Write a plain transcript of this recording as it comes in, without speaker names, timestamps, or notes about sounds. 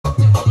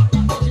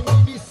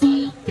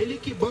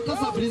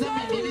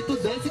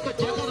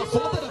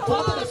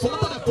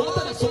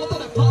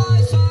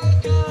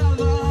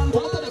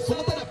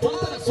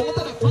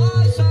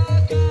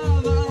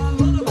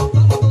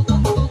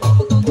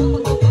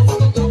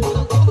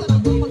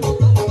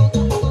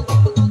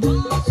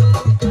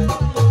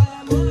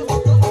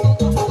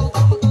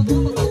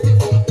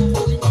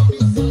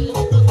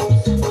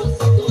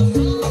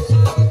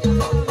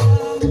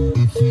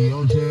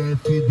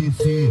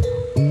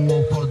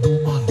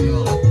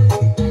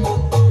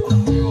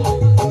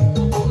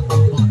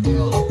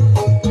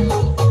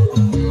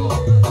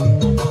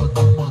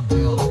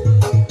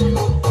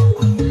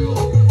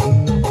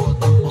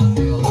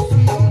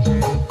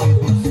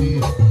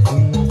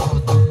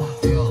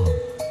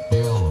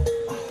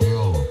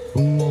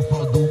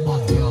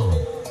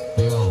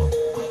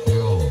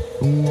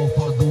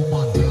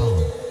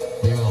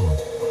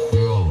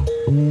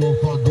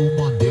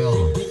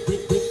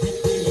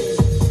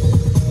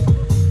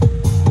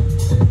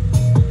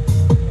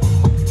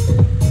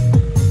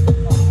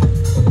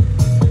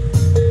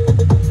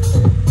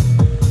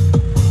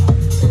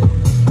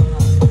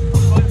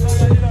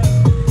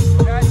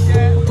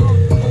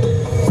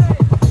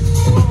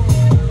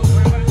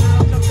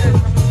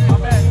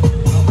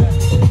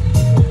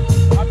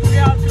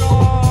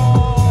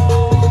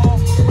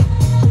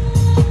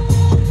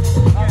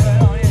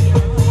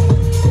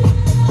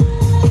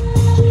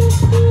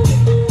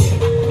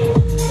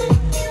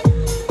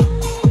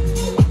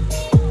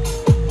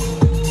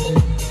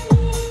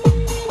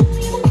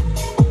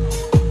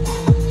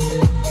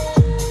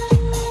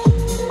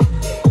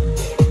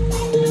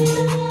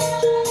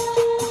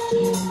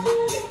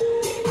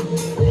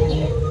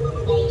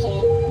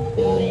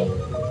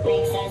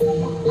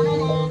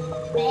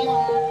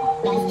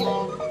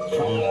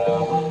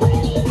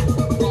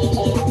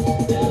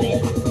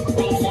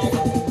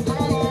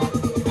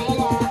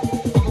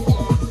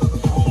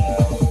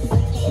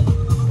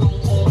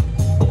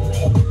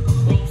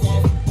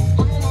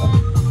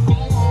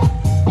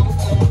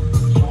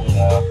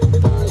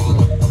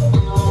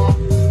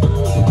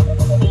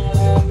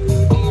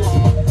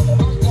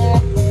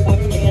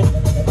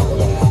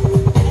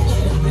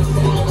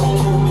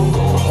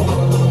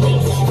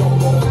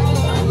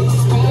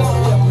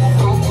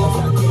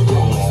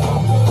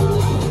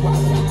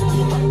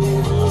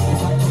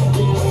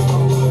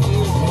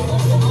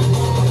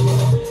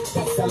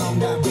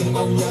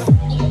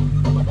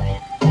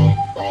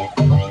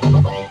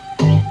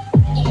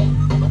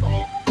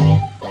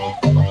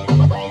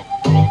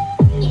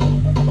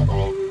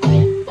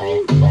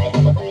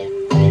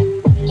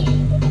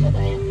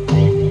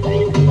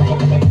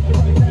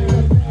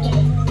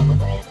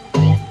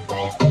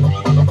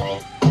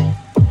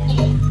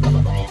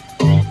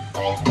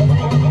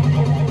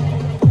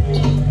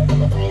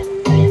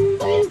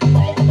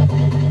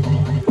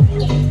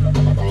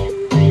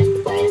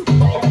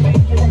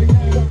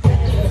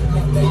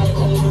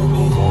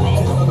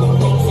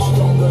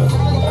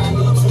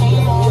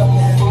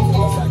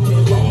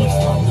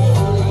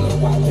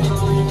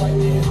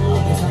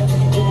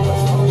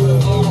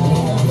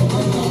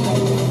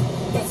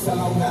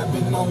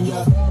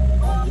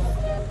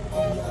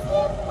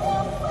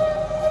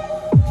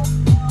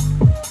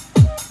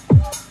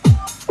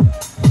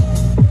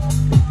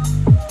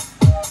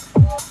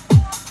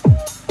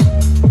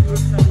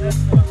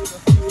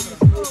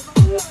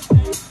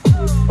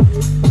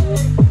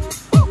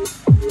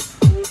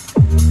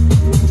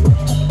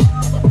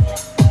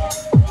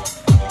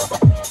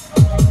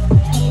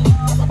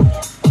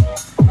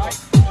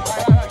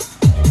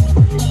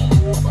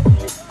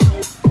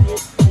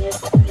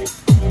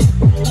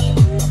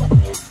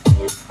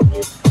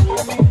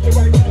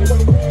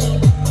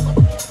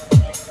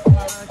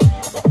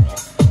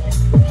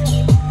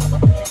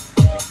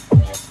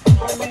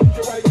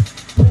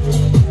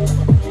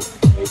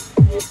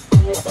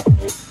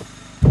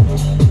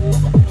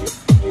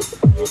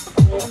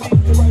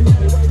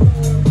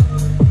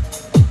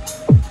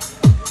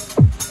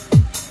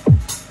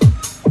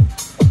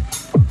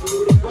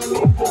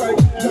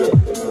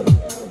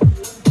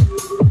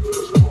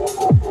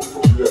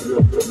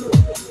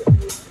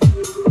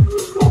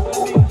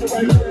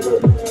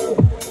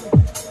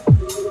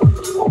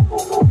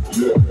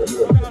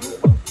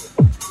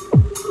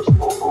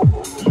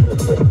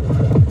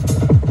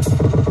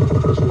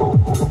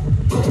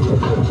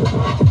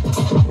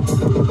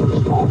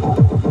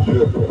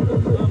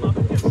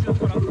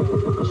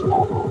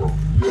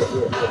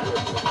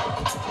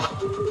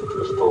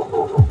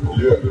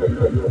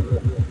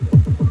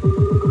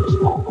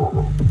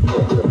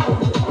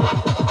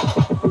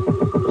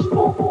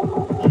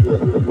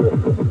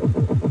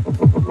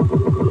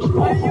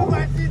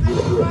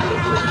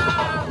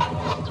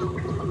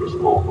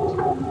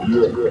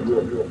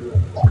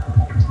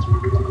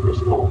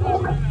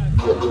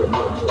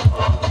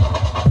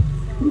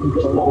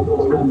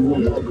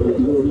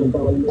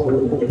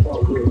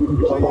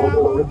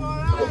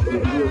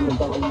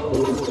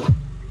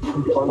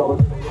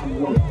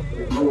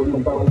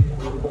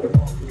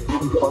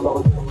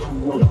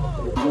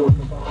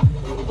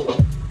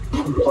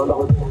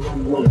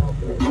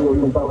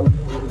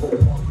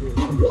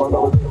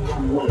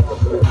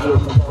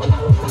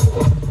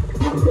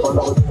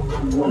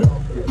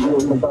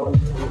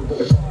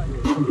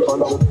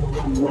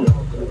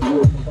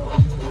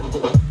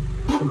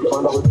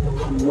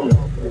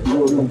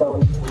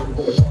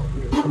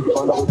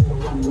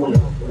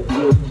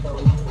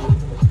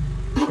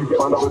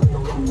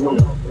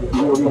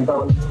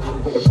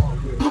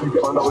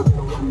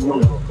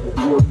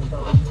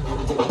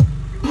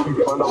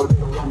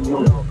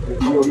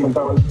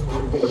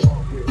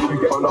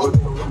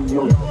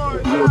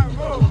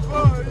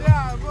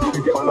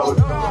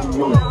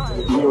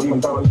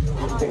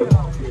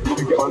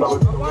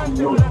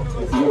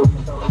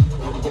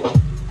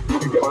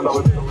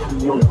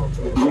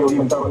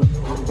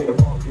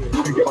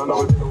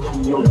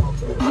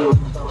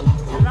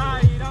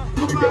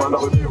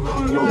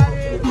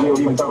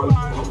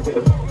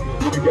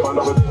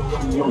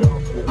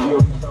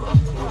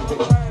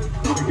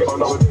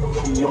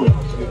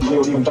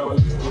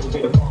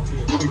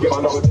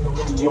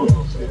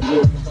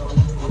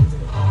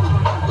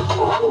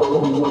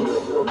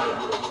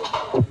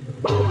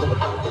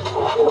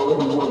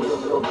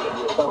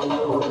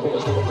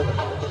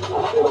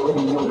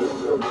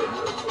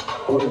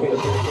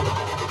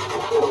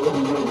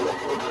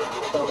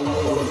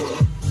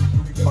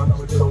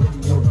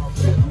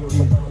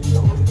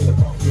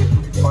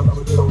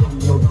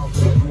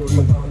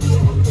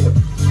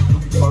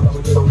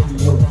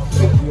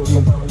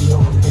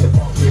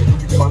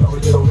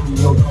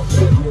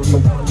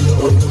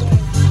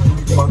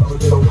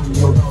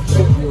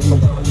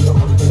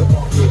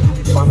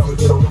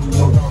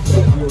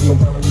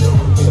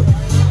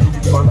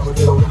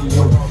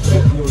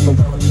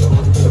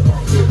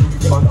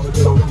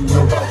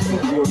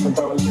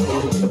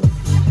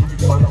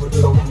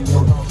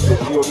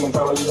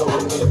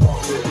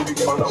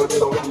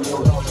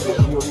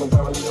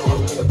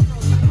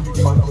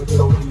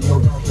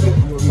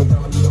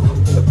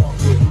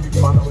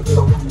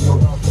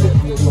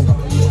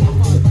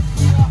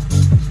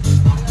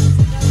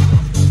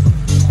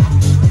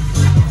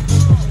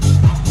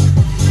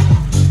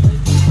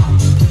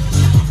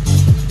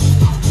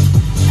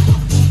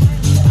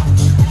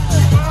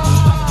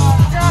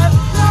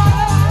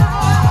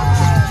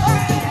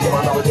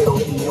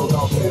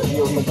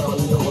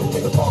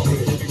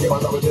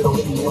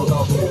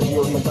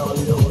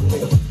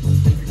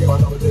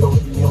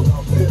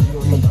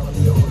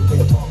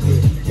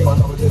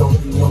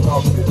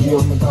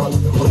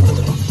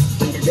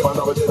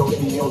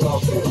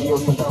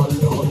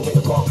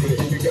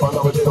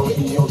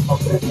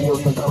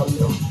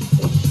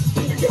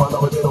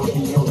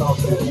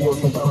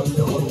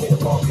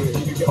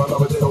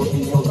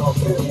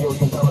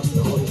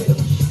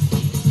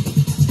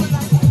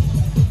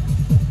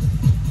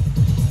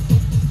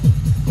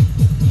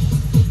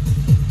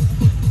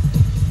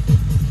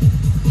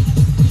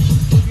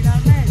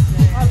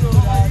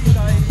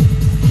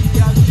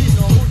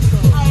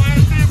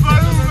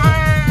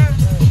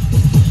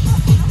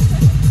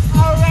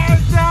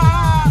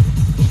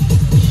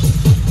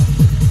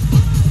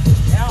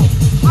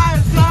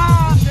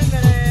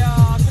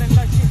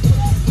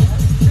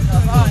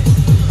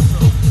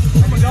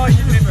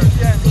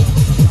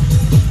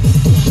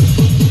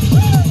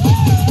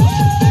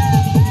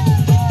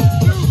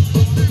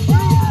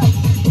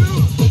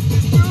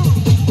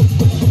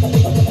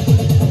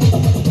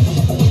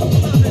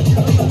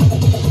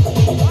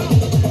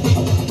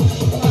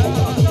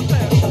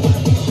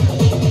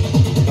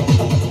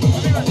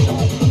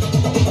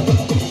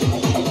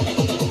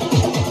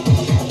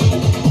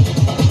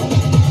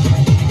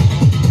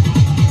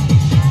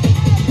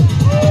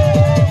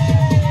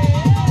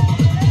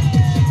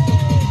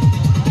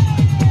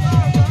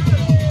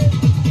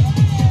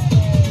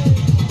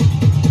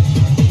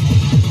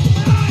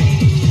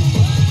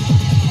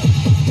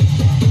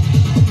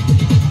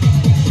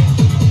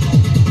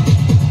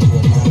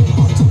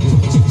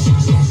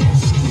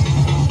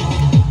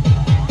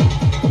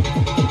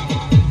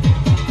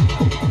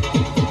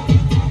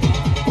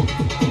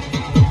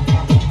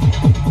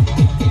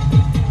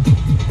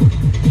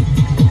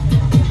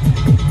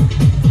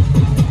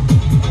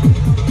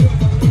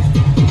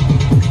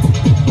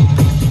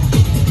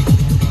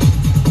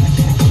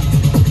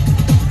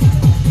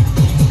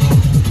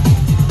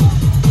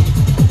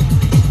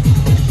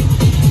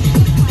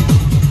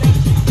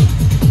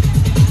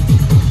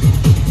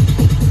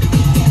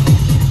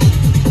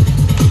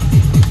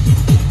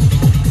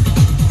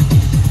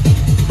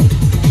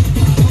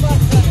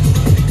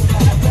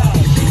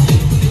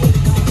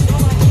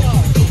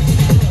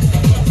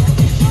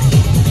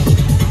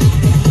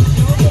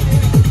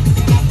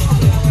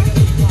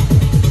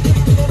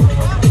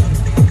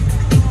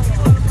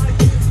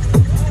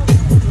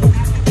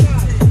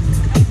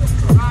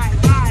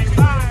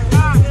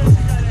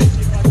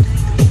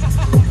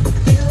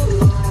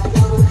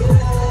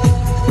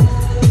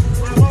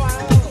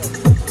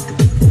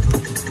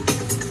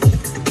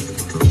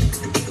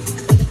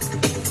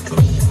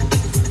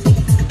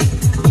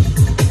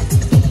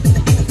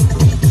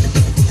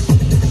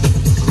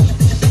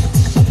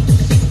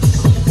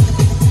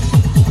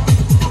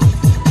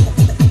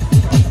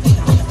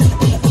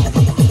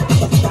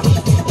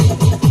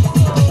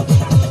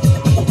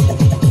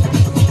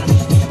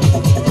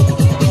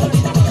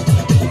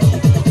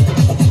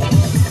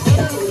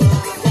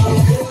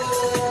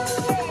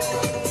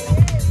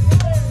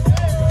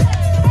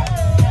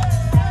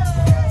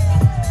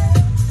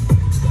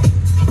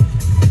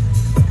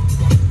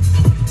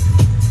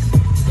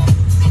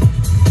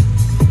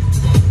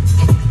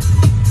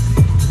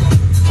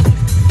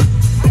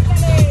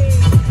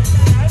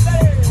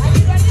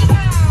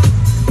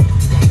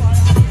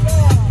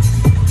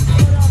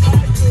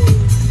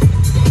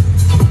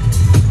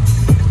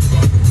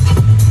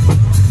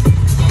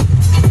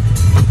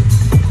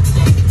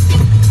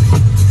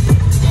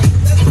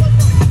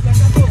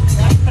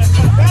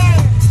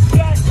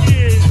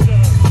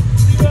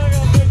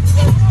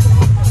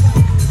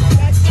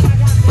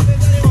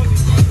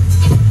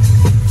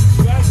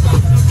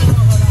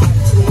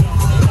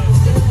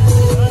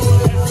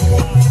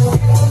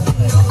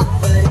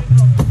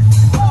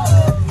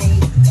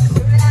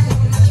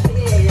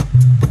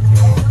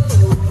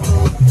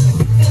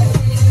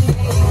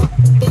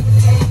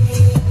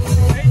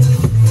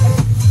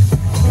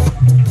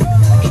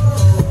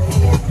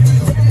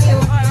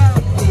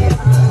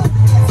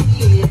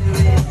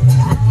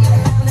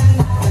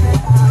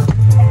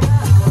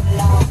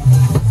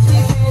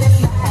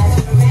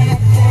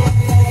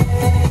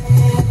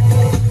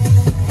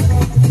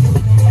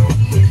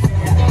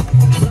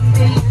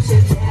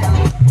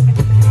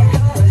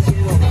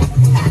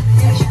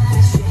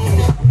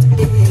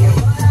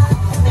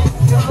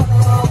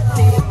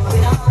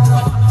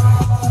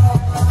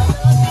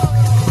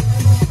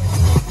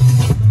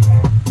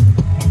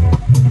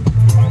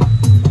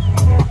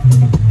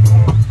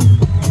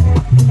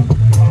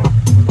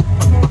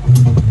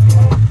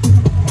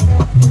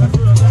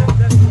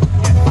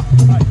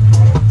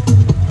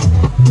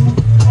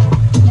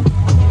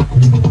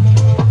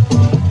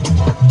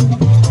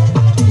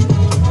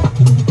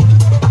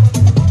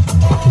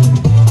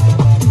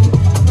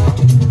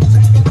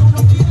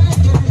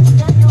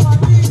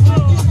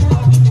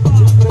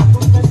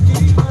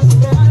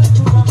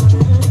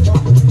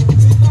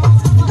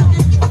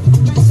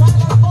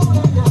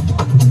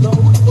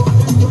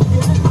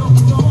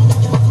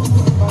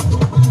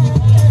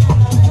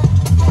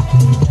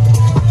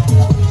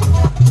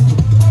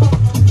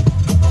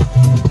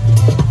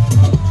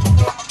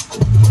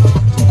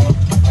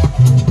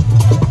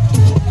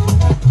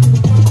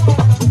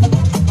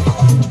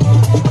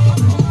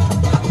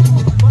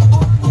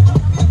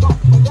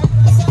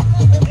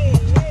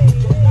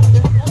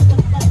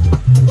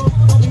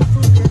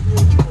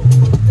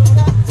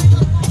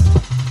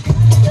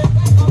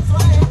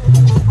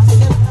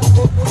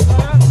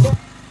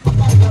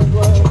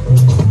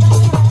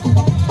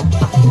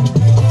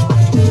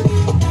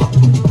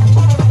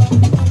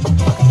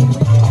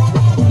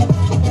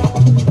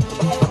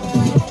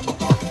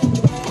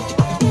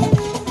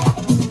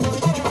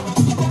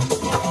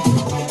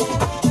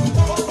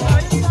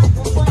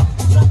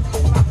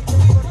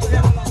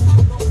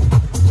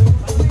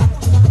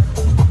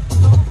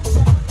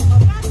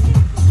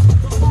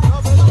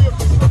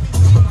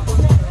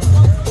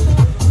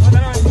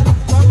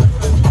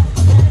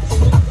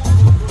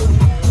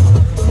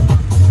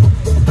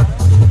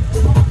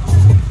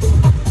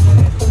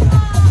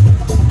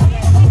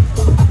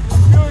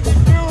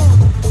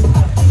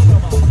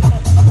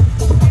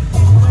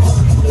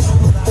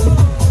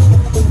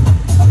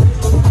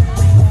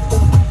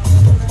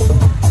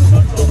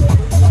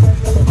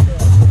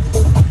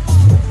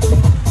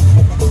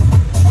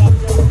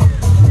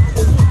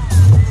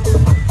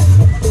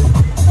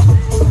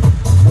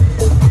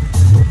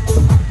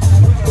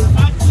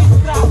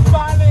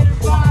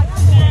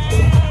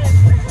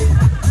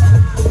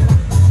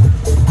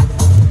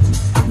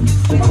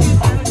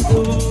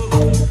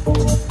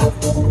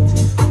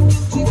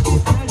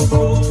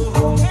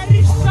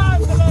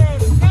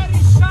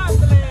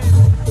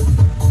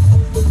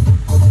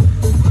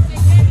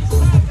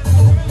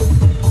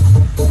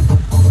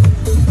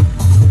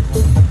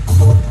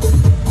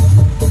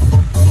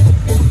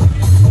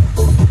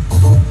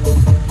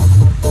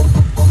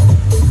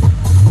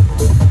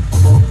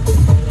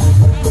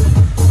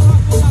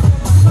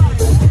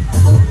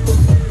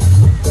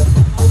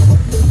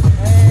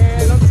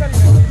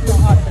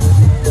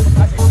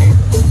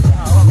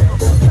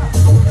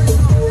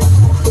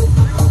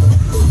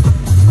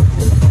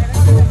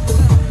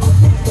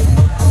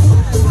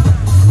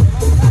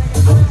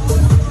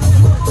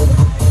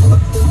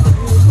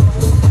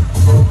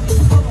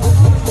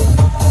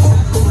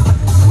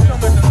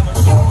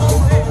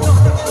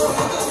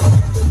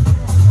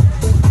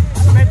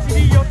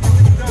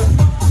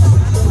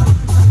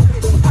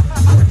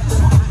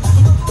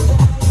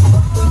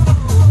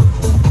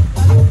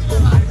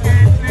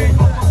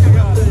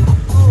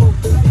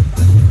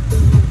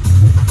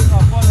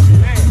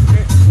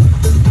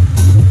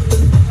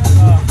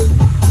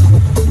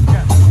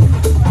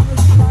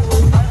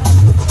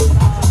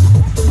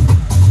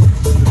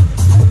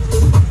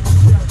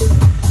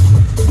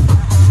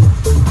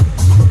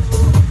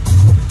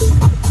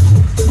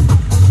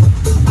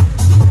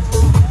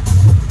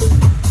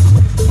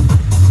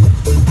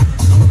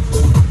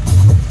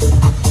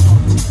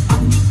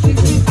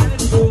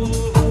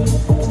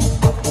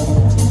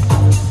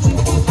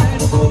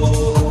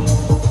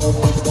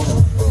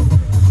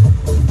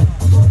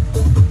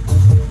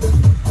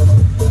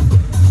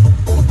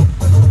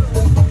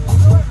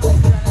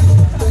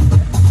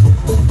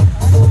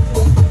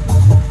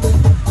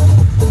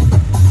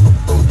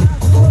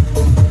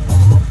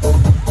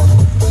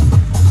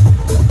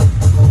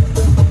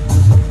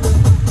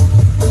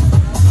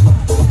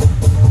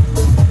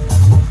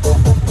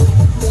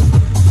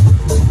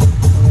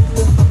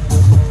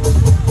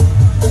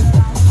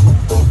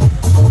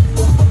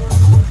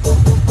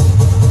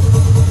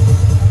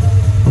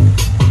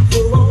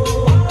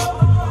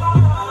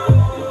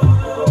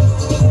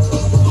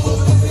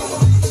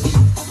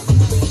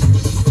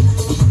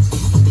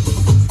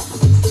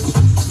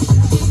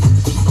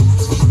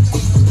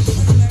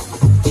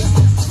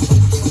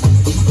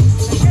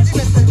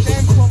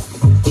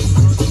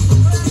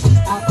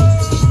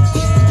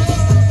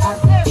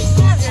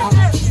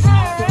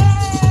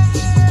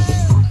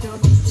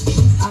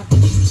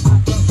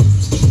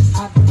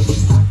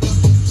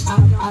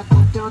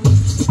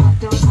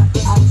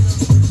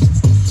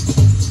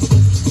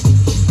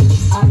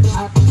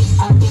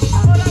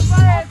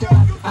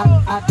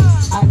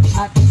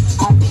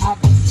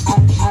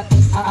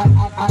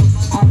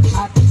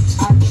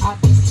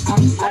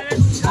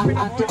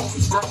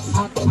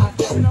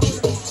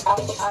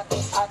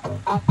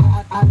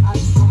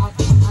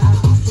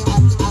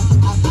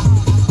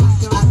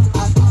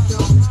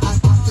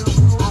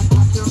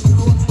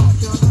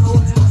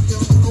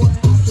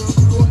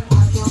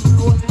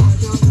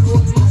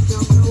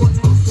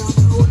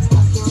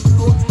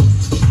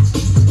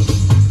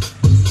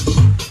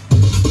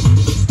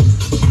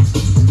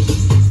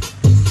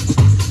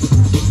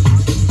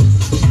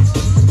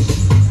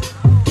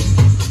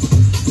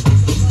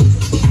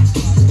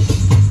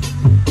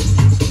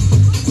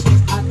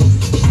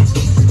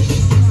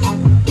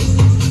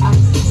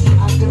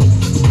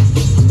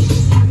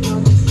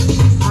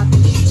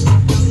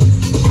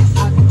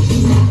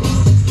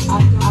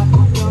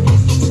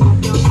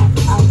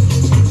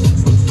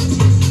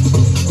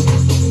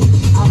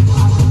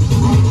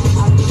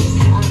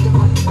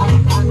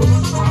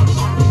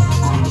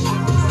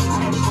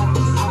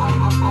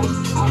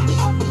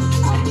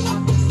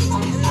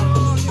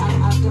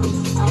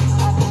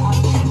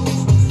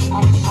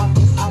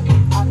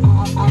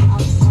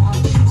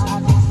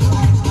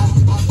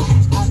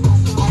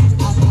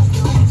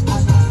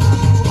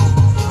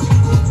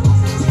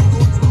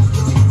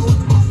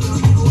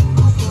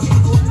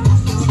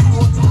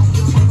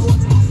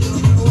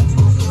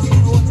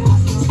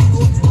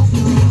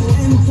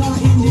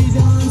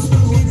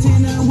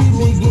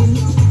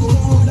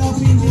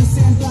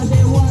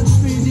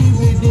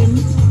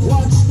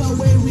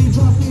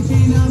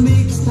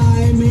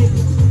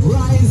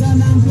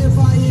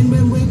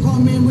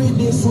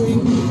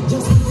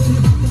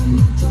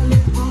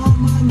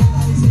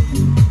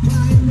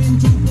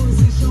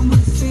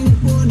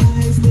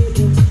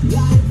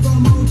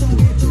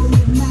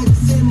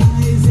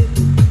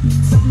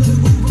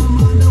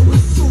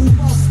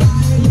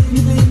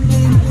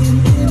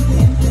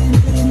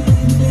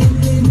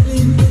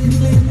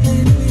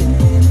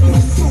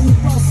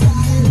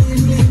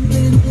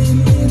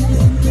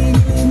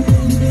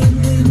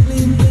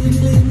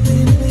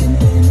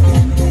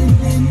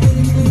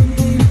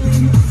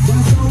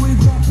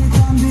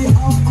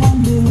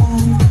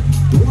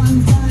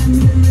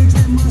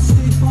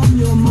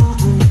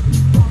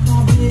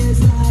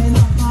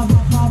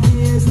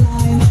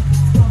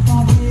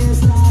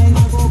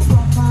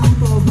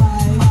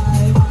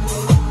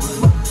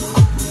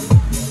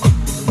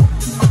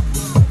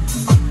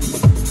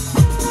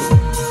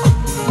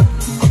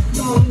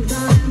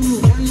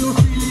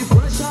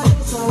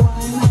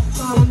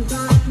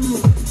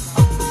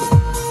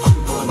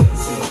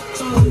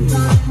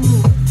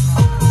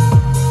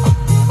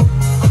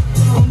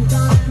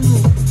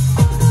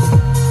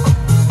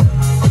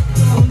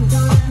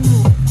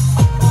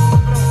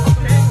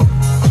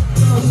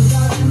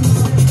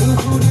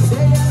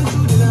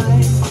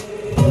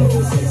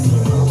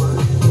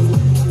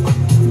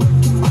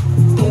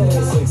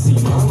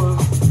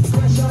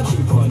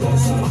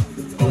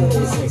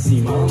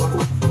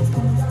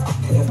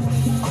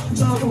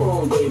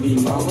on, baby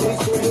mama.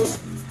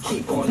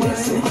 Keep on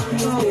dancing.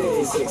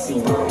 Hey, sexy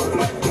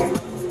mama.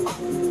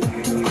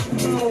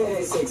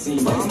 Hey, sexy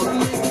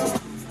mama.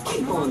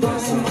 Keep on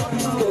dancing.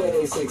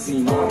 Hey, sexy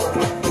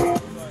mama.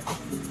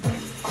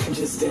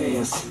 Just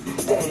dance,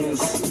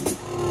 dance.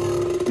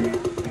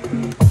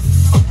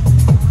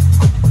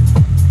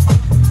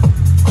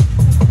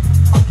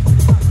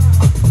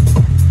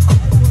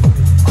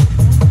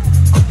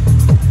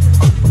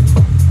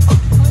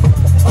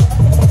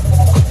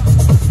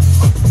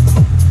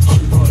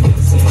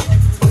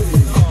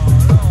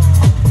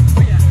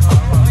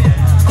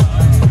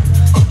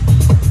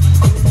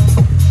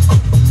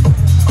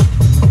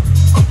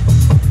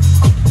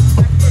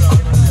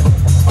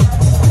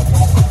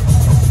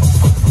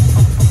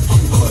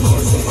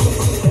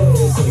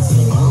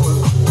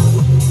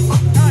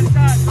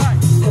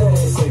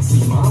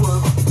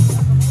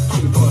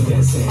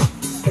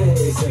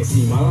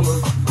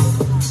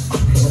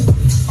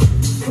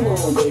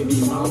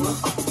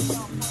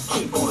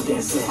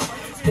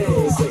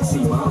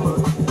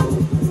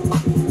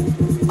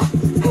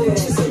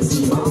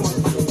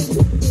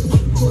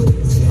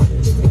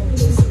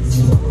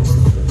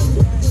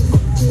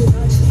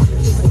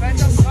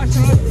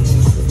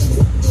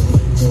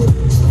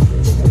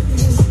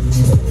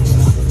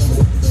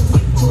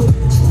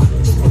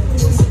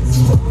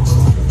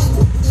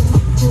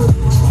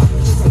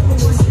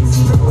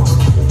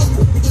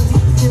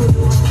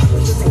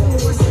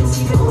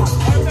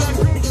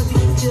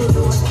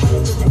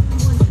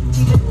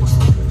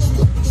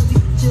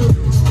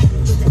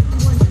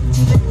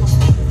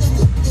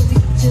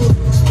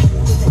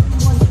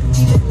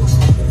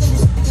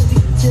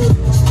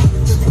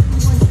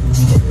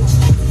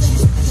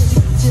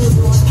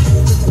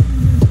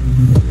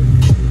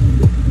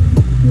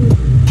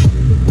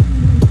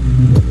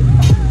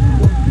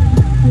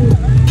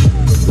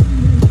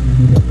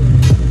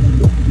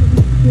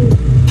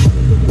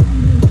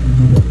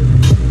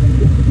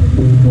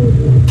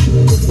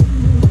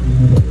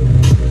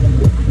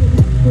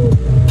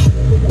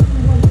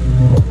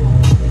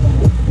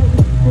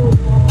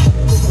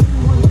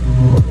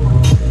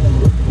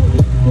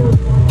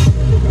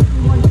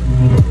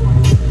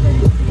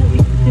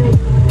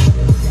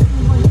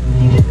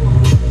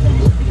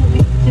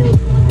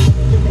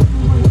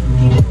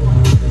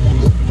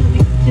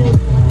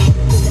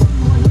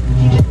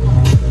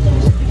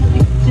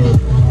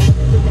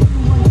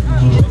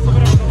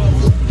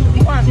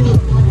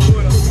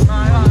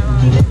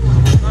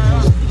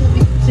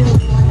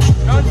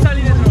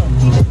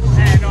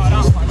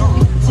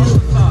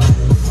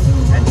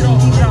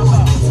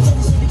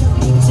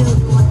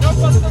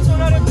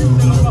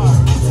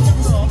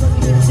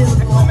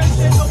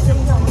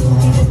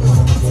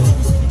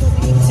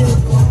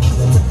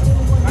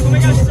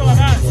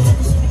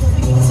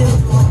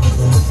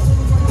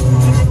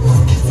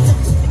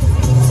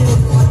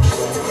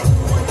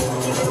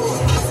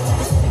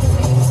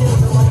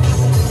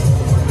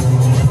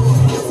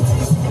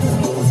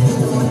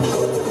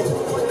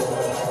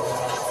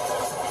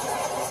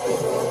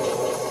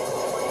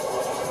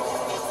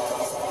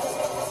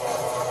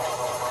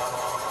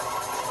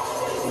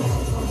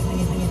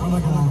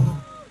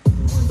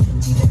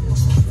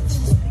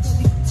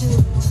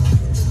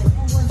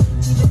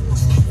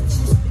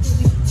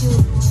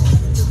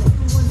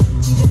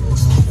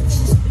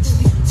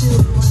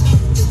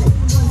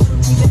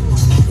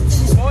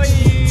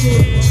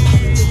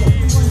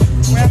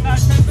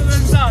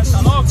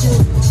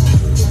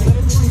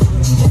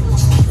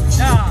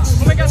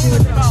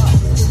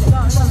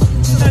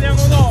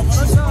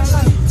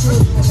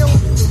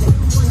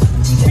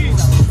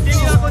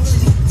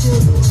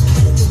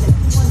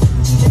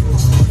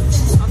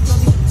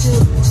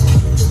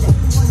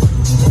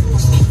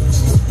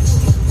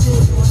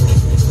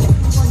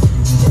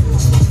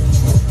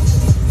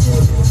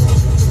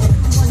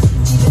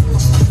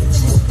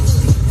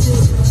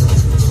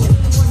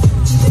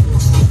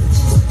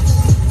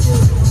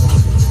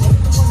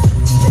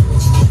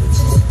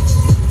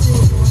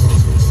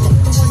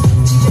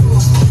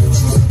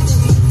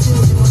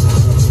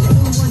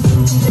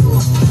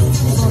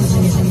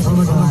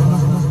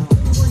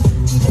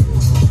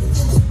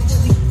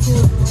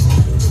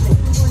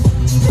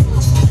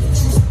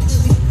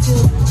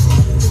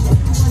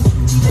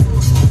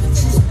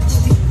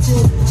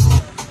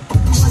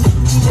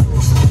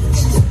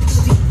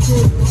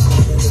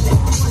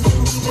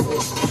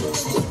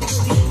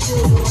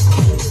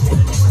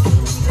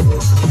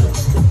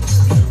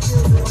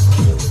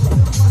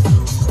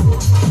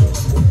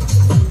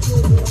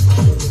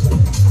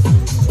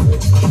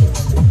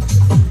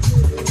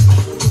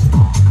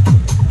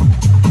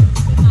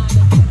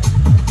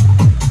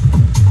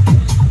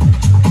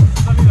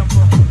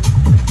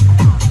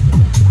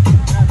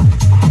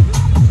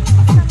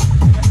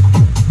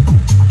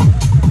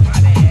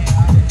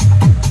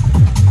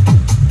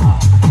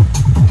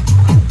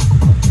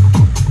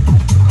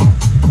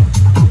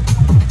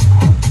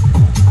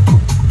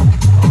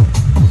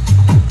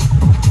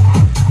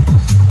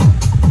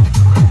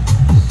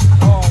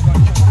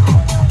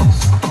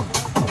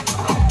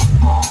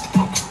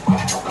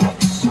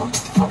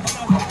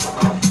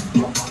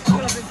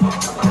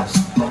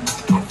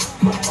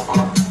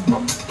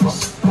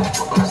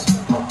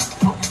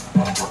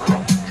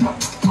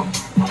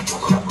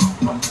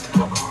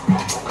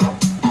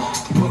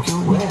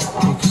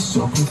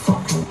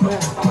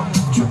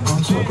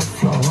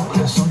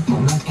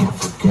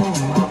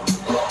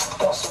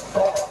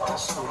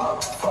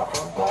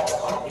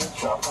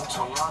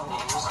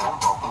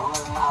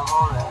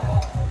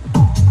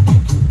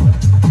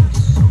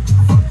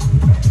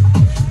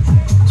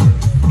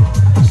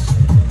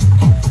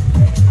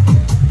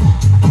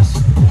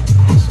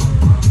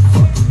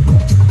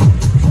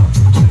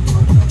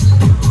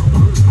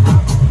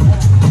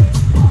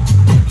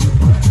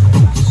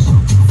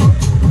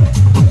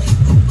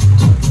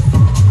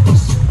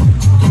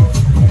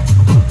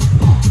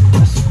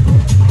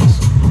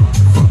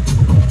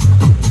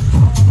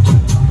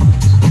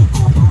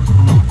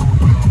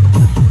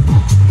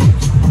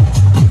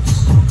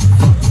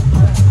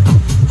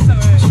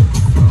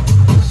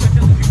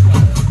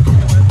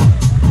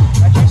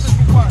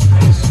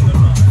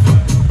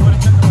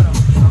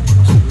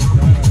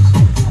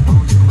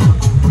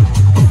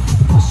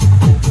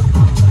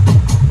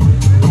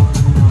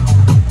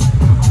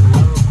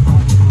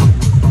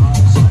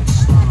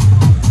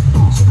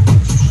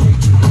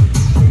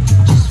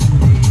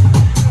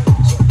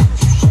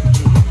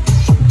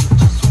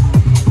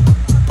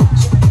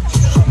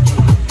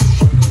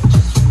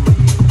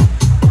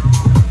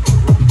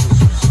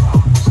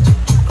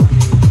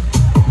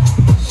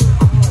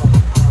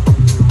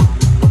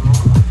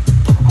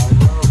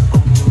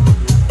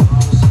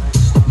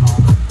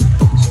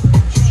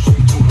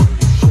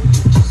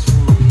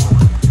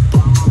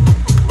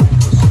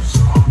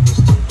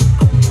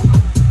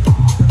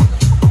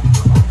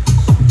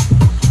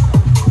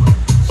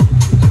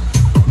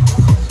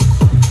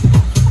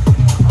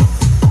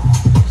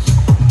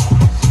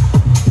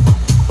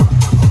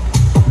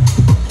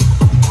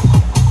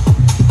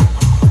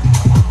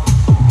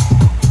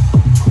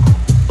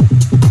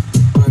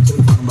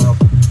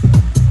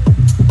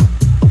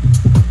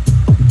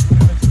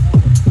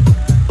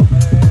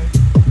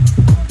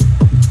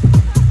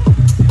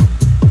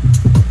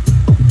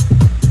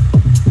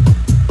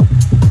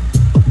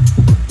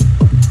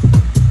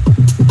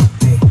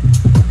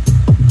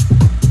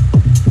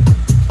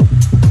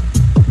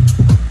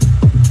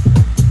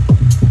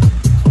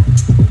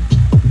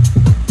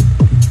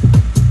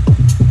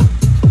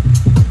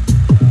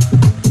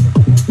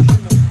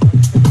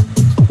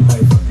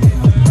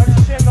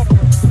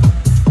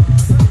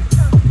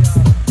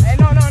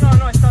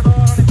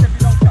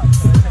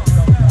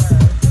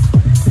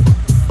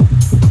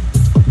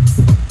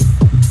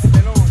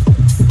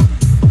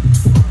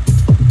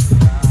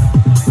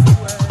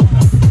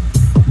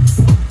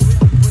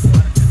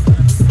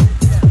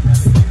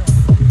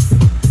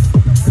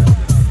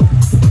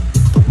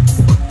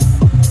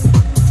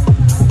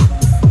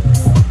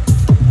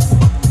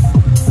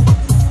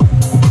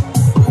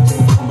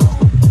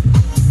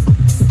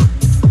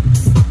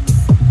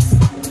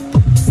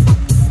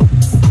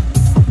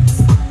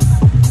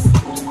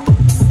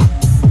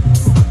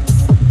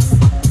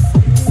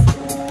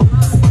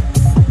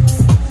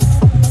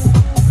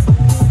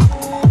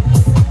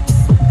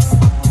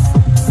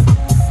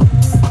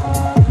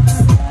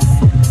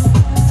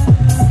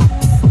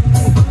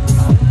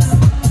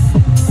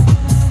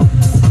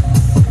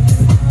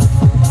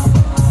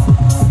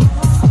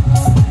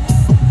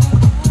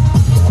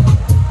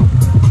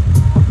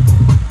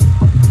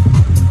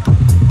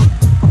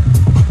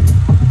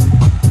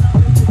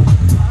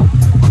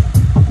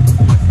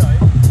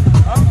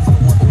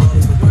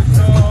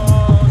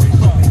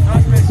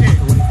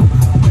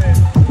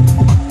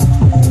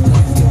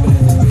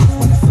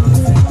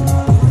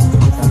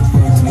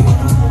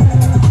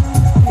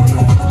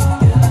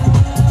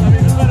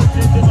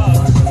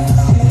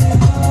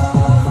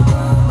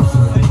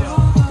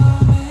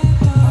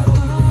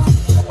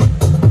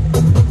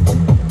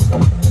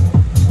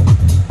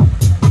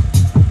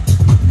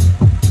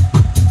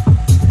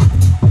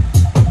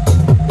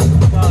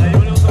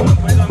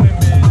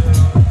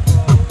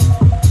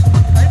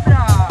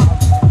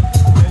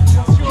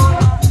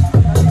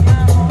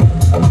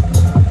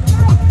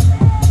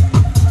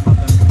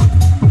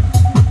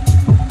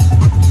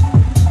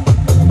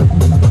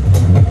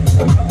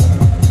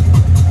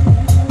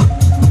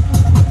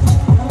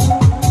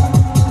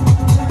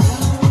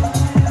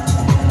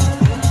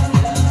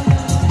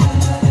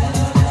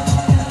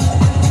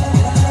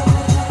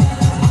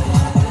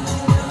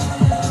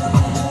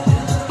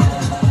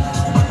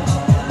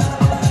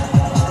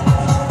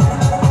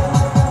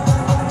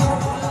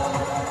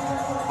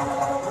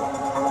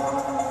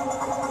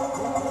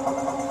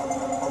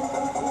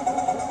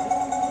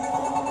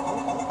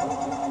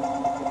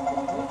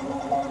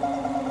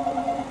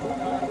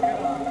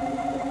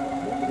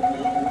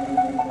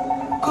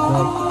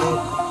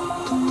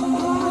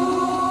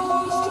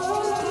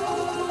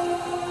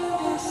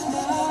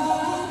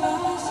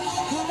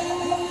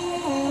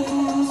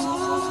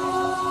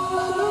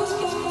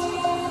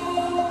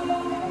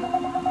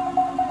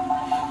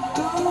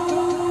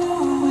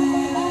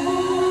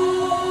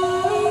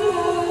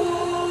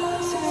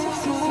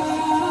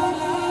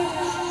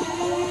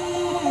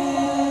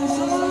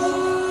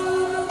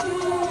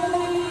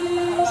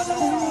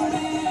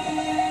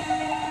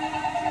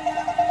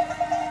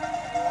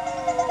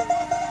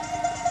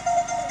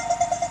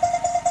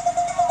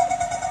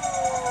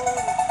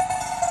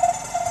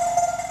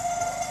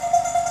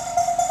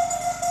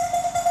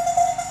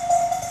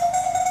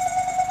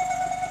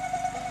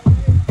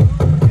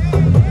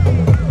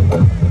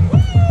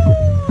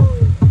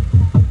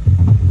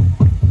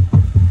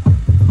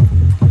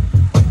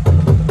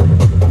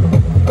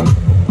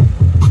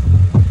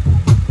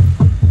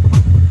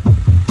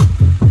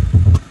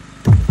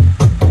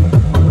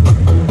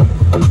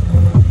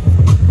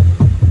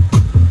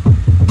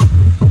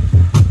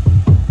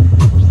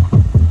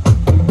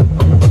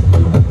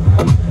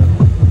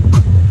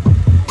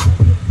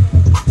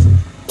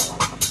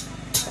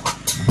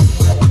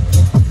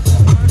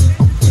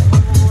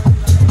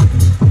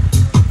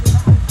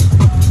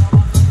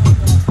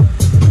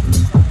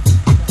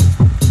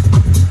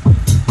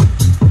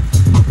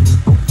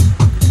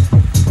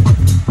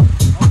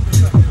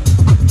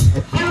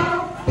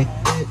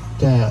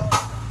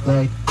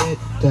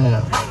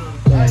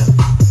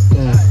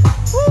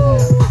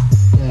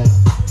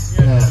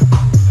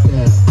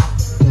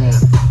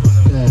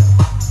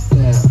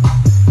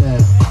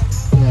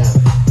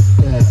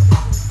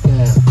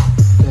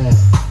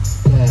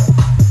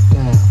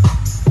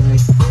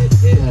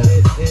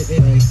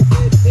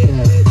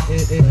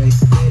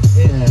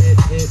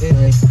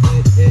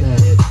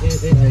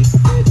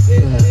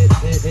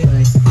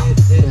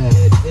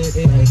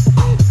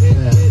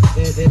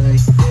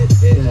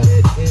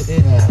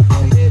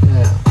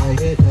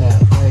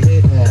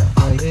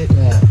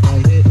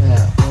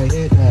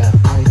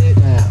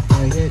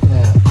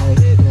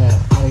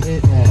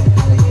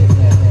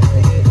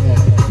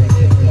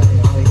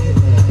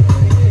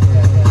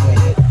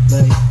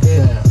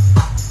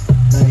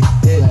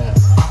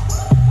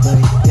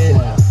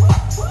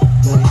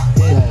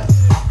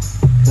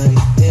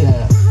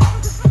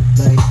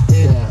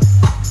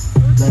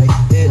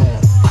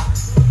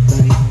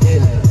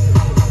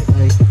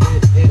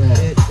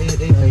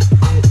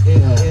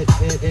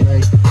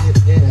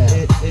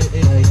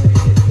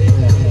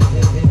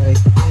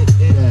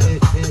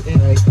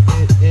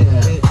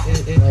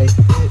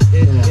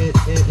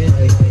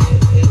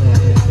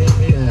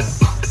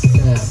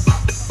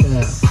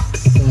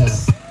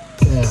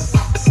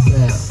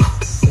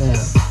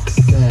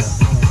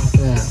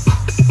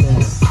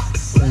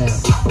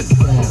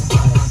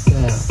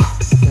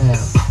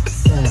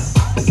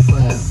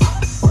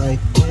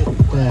 Right.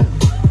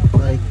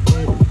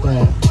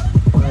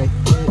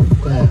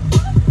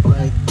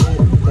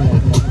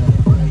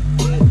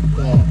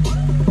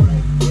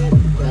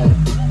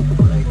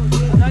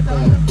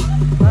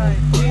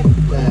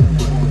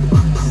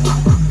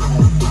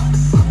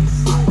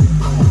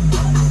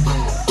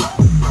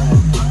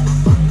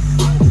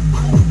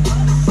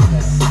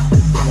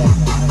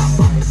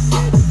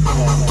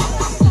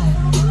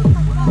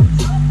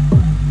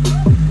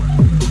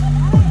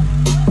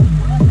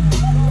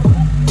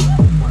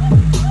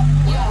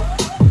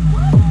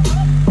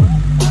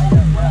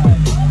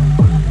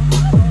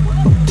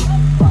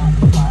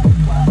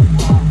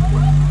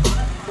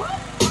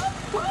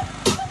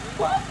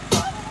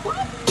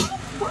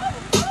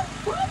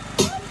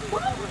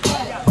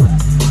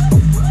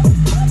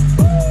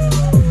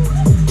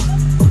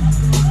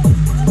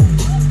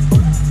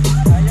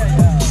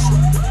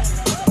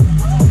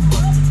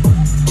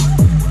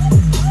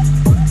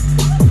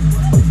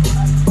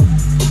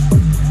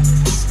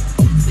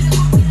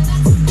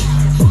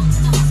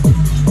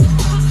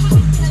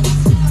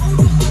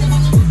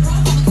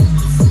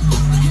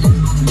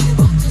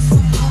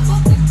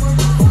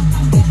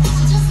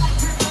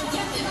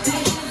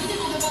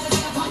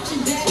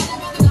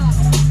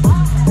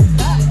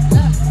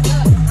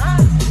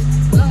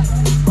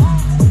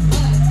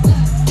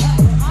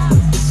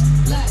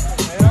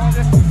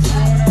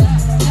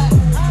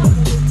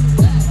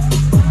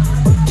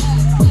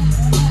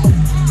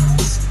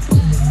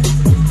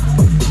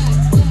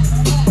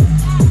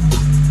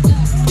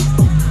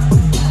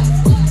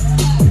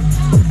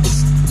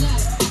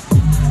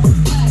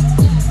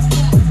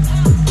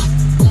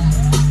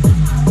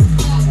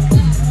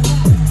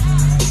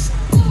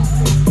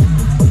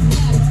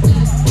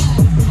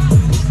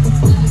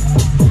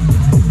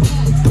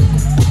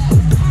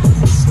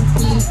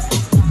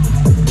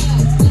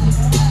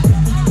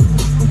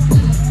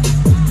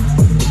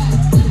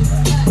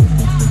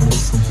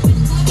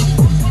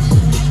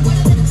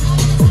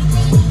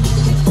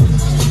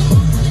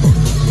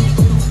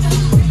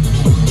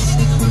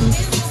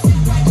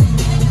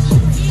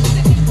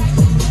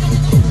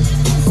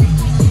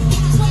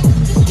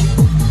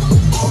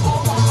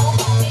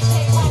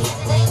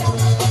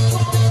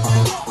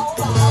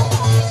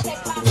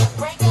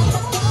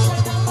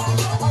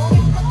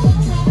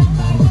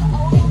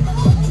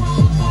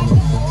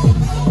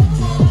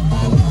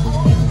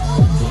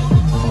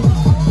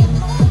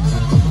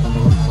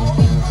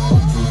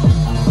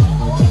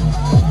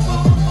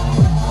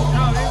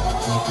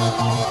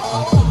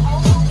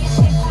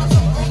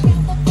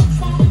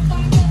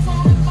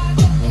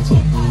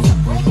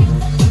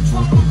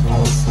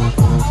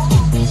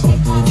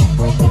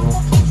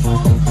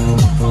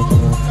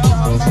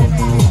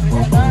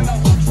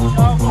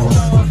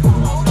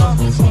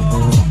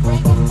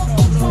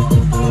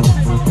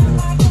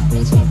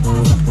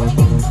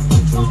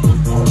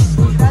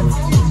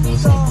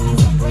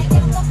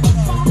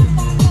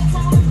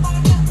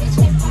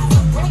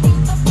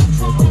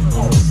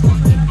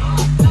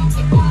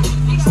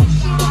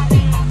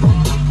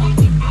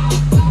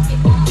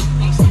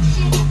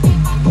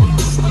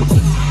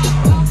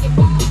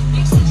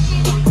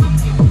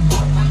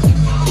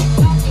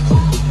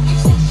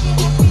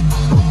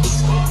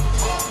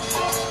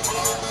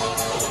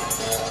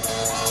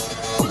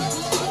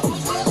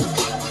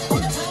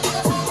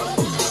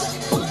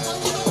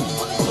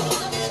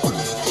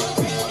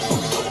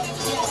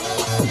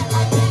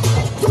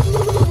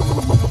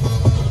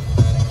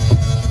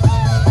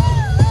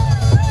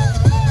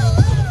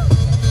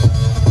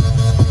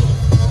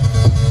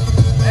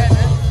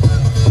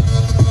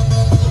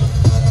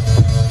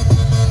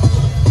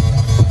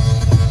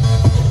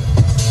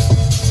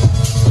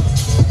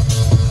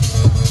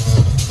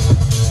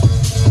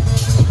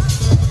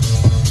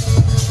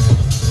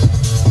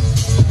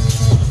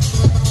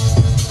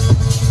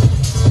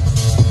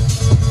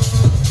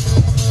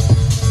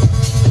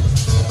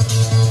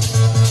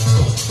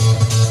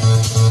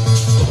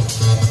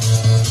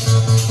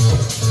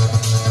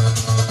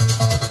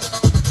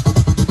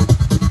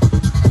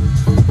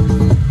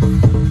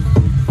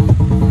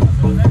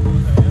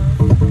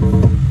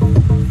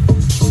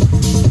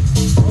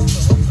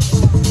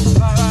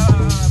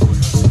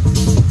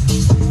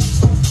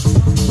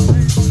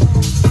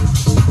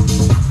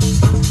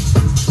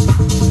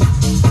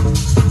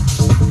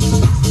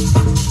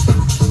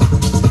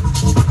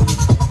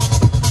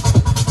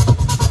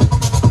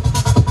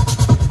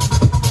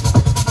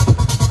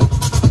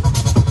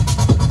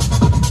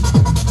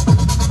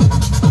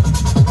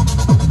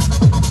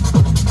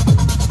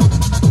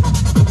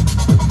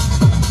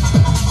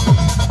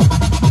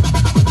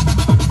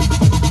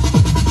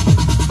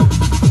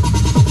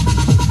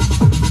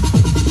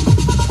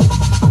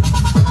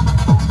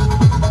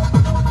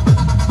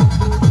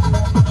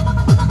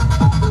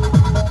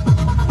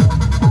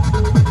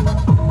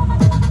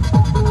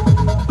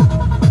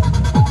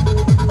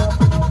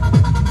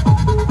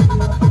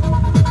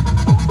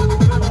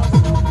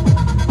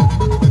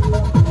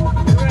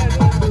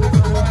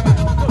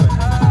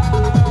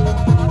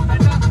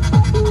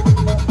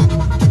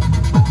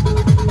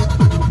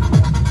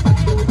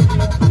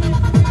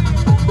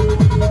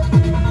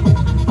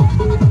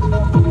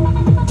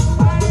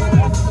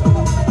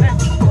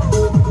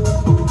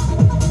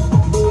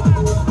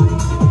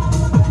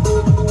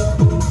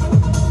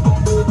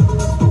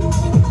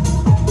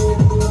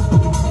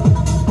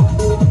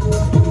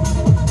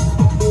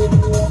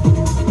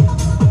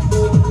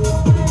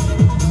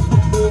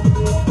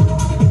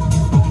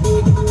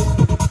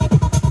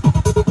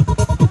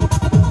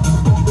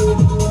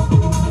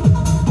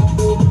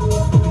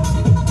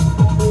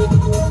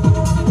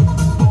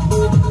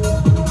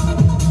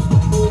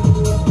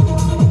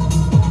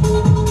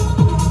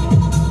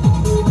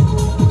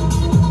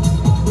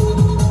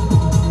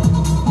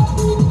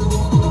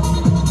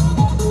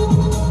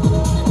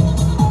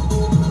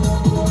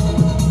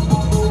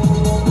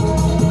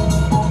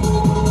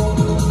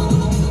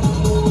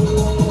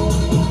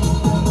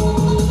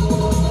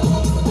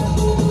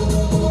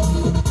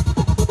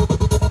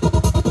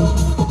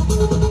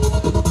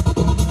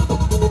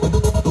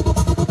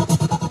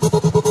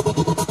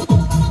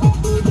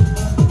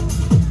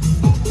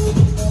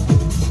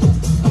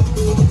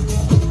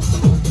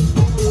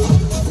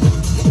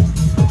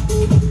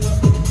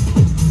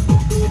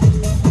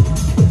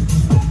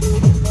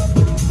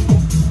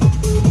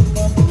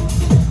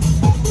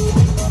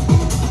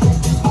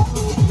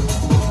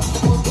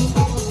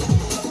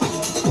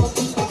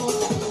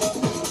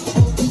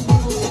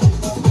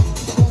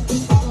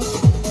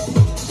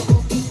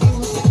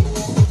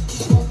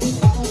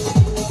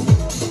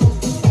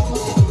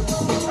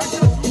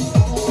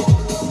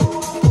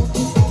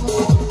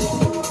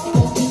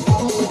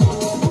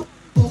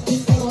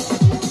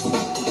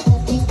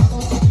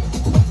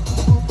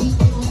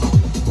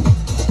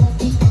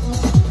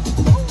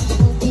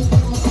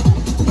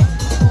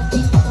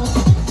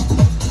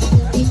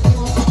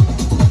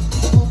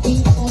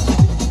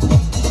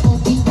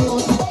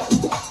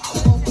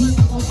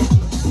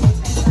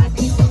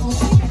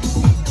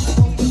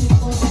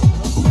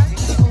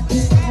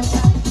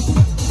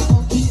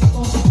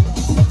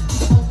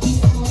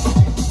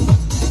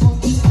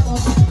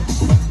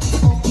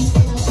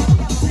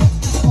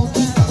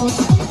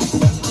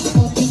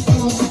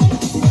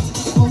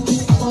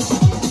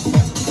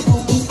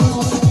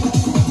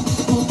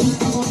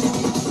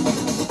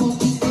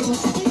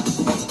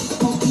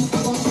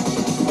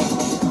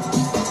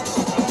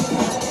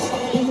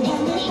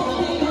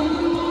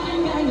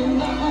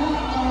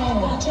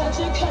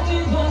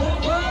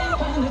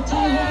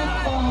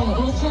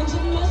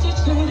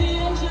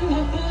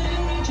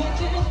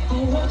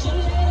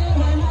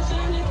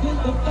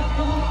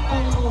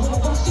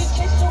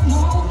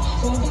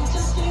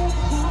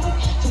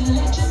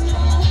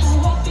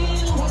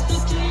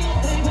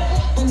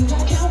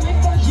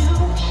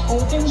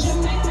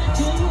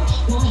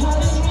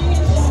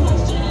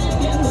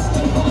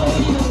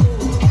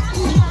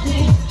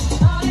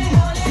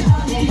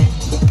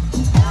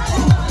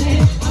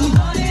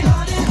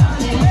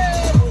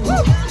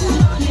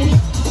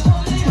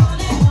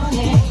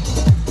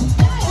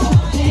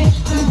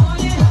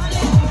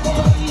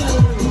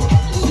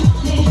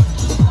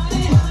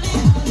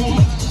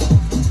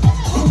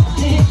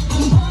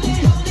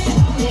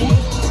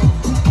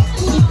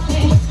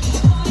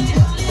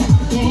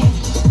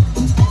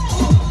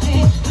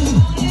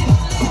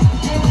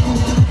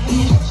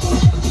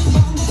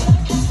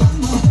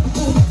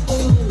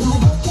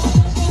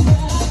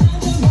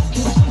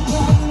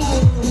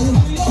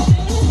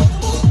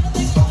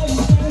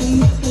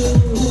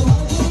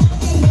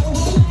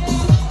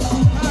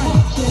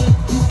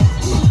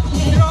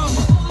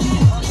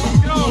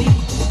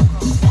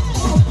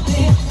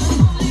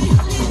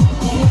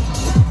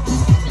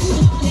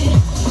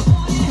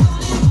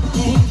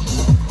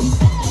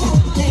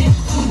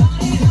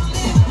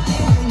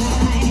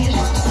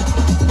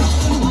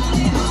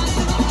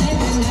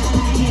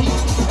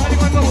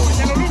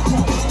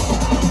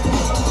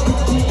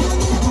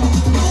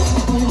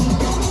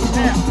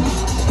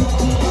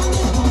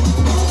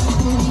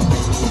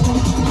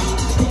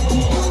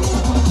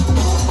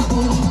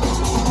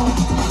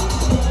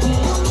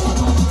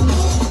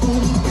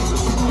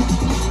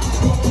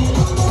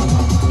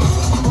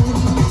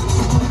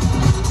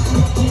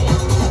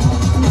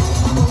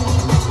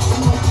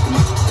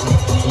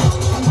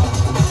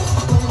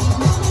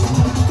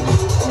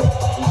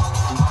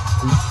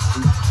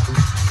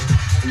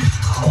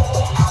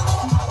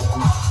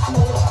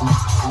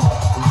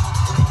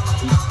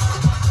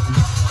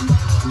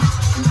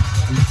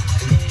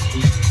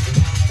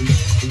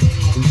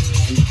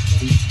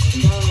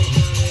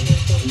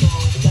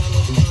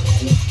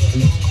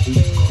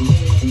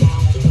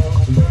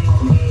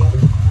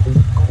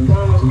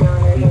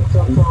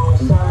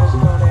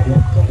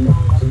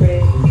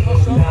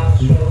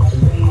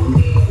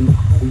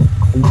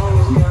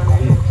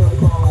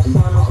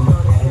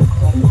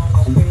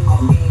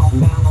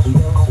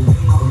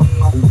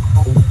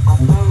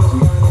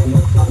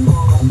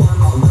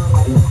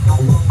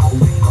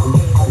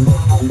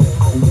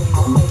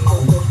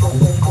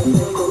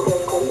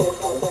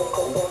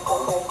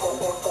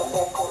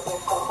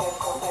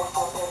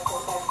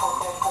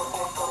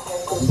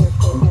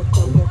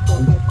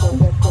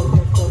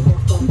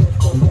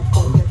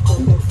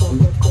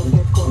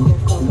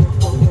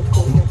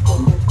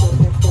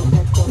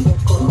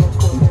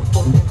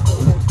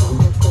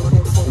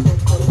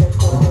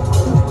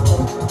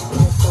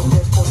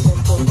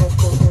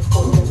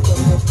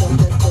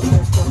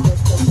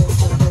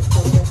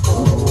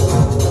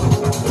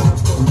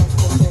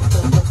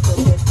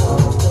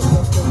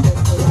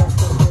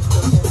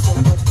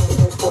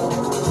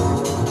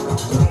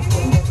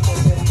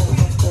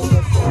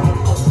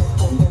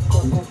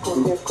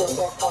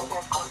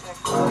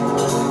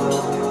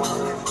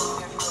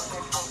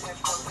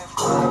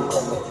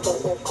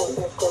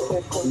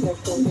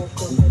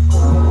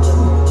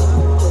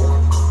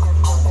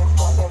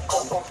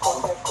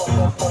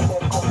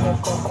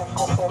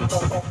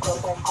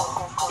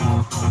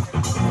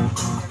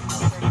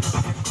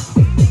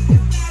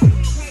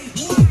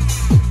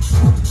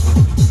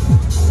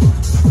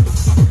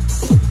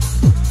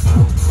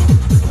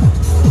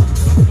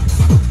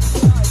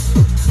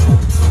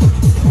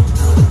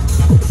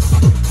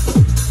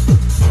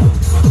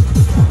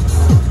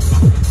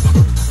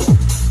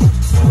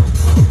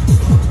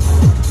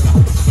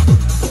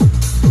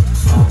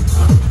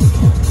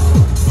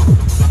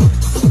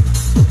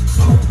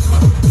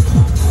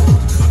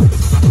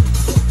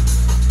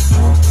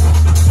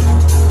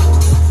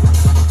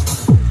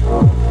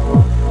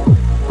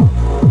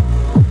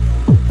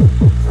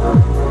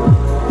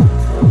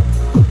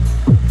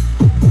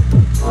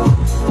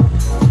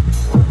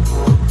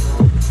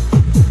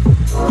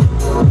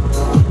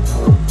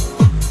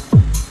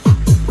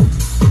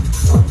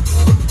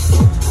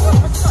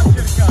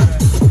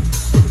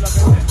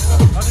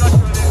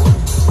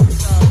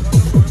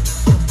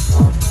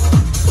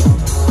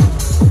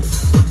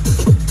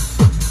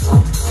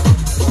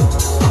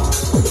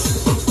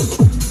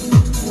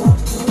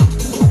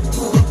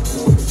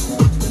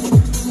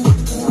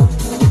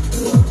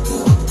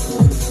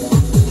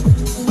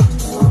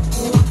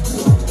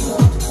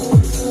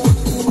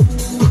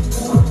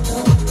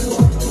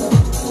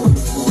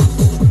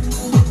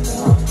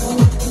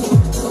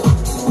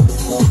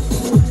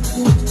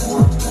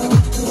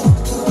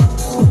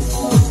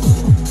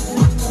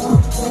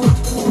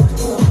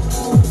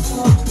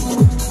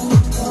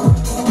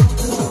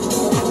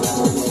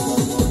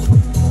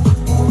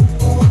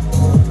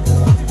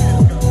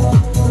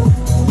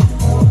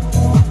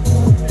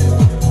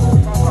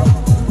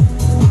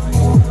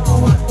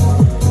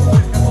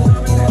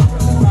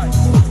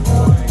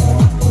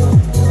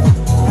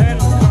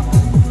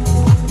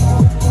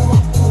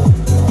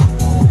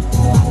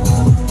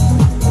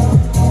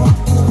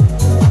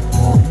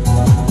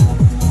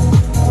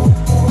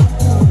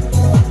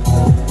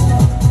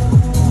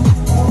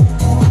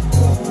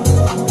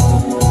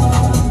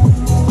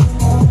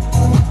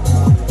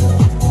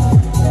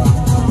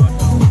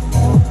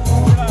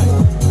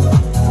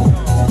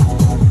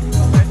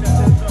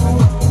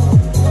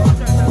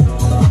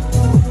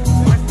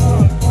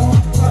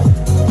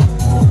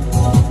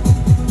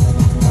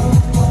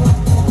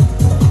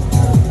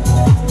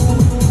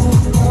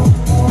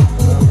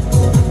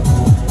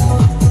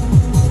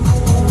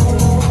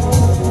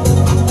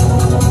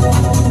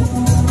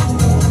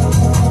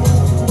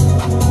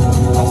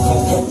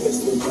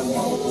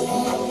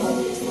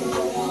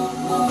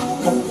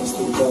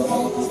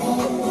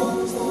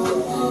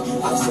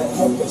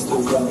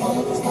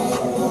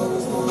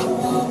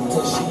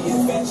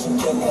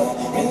 love,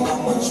 and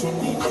I'm a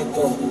trendy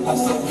nigga. I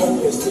said her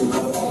is the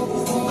love.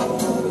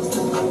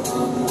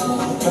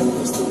 Her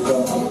is the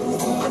love.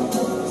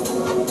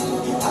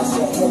 I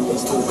said her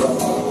is the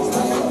love.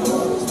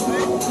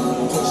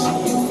 Cause she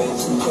a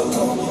fashion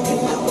killer,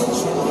 and I'm a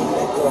trendy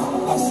nigga.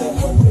 I said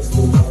her is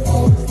the love.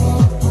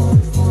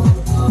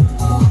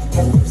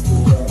 Her is the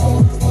love.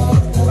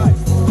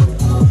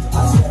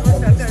 I said her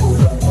is the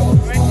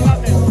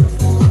love.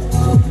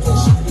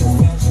 Cause she a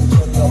fashion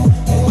killer,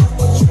 and I'm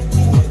a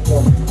trendy nigga.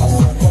 I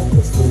said her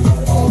is the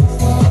love.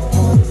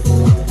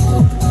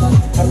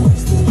 Her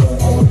is the love.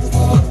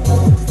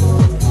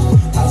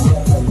 I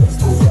said her is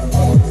the love.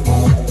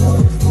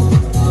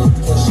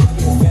 Cause she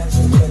a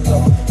fashion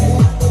killer, and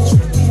I'm a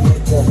trendy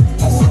nigga.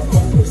 I said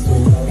her is the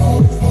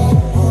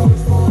love.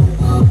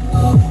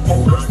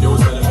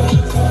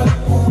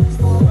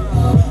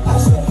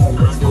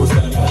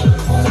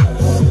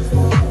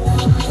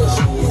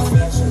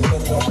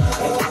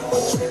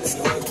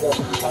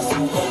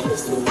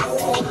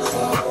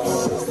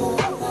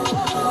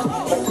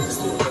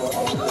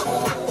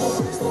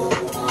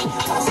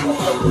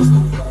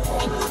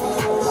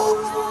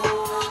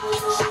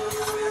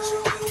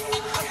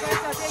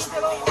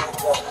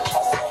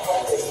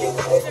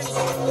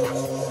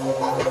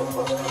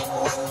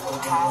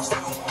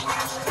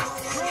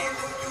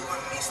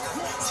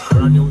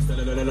 Brand new style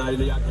and an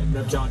idea.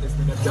 Rep Jardis,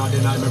 me rep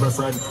Jardin, I'm my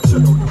friend.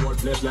 Shut down the whole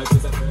place like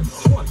this FM.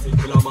 One thing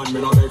kill a man, me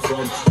not make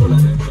friend. All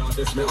of them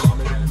Jardis, me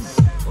army them.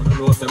 Wanna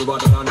know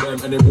everybody on them.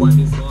 Any boy in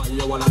this war,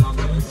 you wanna long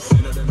them.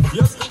 Any of them,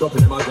 yes,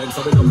 dropping them again. So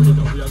we don't really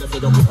know we are left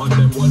it up on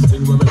them. One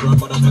thing when we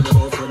grandmother tell them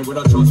about friend. We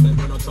don't trust them,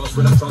 we don't trust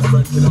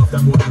friend. Kill off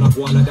them more than a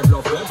boy, let them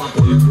love them. And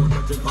put them on the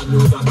drink and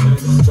news at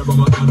 10. Check on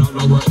my God, I don't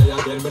know where they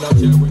again. We don't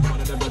care which one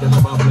of them, but them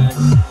never play.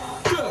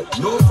 Good,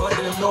 no for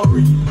them, no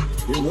real.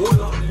 The whole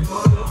of them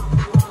are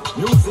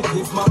music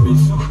is my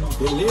mission.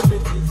 The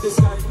limit is the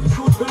sky. The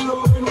truth will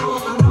love in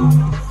one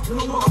another. You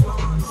know what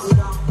I'm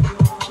without.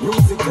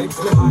 Music takes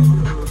me high.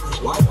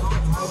 Why can't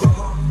I be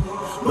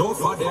high? No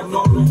for them,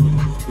 no real.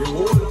 The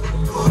whole of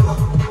them are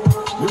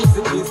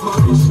music is my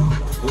mission.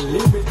 The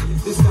limit is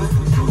the sky.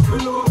 The truth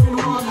will love in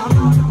one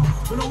another.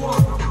 You know what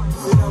I'm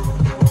without.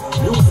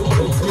 Music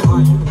takes me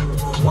high.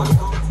 Why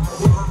can't I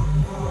be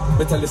high?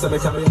 Me tell you something,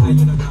 can be high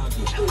in a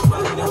doggy.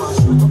 Man, they want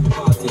to shoot up the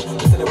party.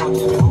 They say they want to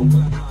keep me humble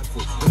and naughty.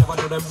 Never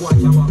know them boy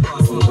can walk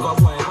past me. If a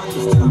boy man is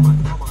killer man,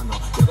 come on now.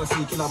 You go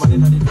see killer man in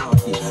the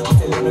party. I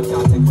tell them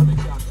can't take from the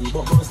khaki,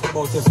 but don't step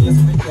out your face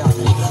in the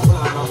khaki.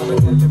 Well, I'm not gonna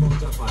tell them about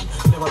Japan.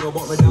 Never know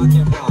about me down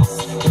get blast.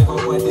 Never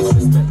boy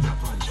disrespect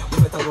Japan. You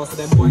better go so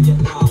them boy get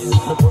lost.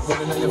 You put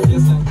one in your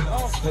face like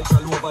glass.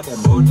 Petrol over them,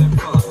 burn them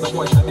fast. The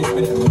boy can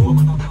display them, no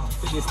man a pass.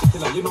 This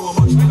killer, you know how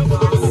much they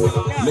pass.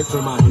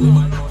 Little man, you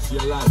might not see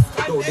your life.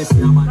 Though this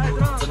year man, do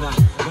it tonight.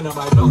 When I'm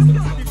out, I'm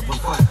gonna fight up and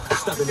fight.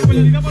 Stab in the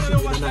blade,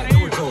 shoot in the night,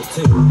 don't talk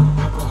ting. I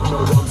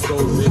know I'm so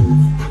big.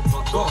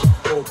 God,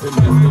 open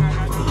left up.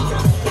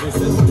 This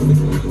is what we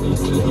do. You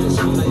still get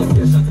shot, now you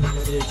get shot in the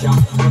knee cap.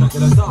 When I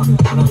kill a dog,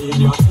 I'm an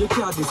idiot. You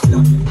can't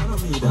dislap me, I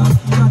don't need that.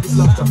 You can't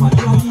dislap Japan,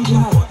 you don't need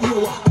that.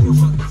 You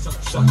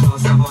shot, now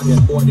Sam again.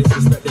 Boy,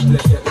 disrespect the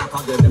place, get knock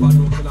again. Never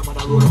know till I'm on a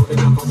road out the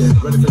knock again.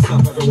 Ready to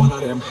slap every one of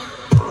them.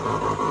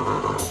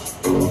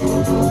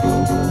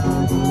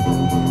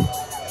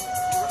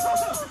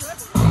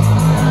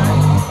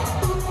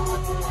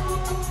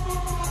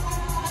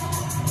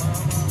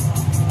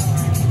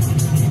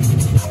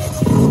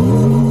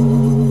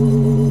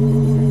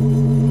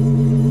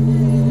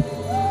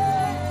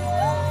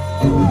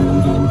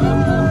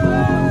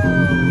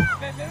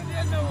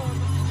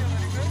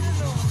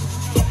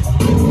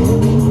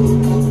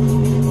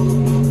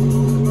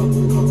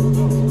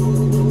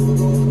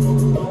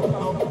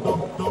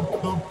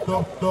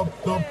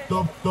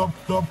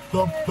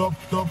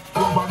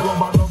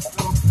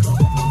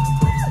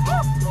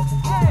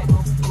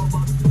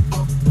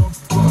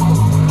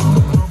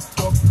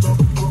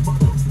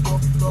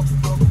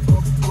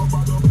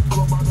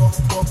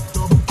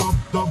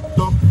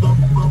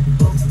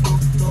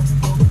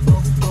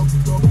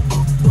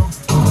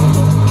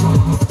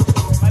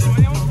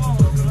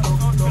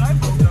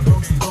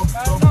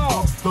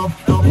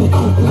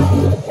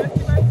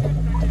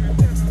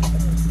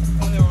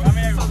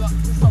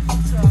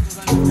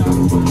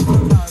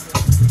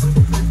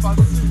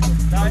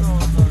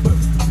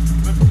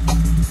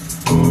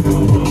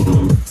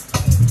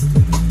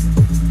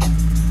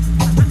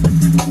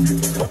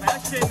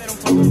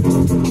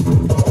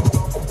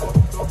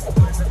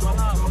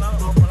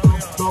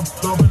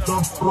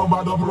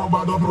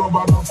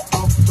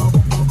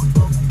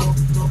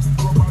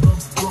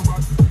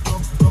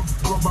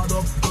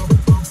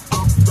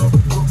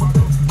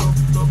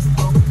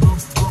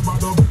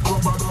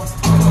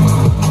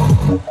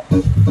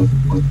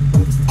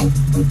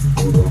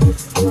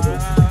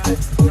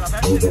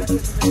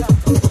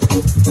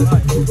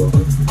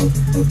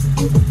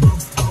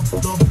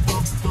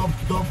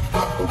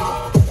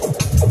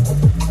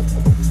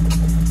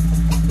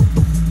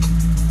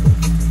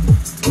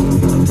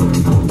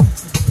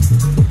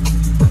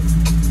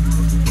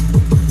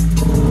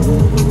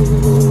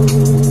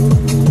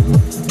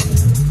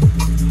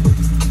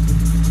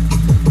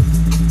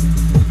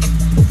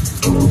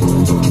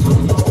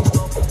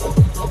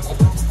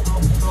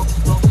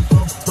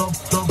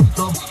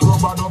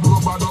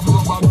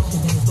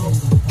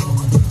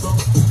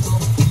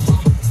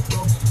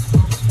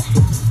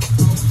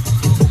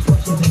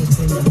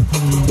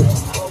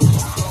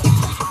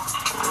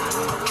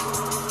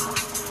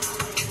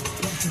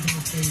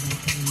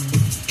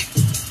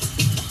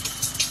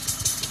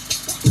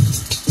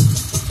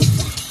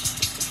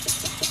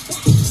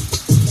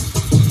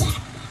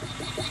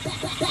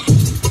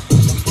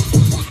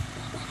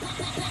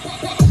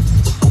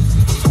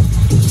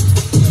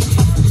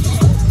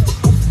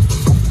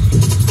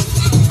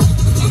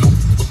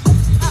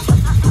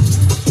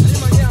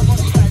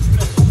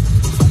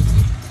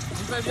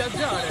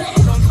 viaggiare.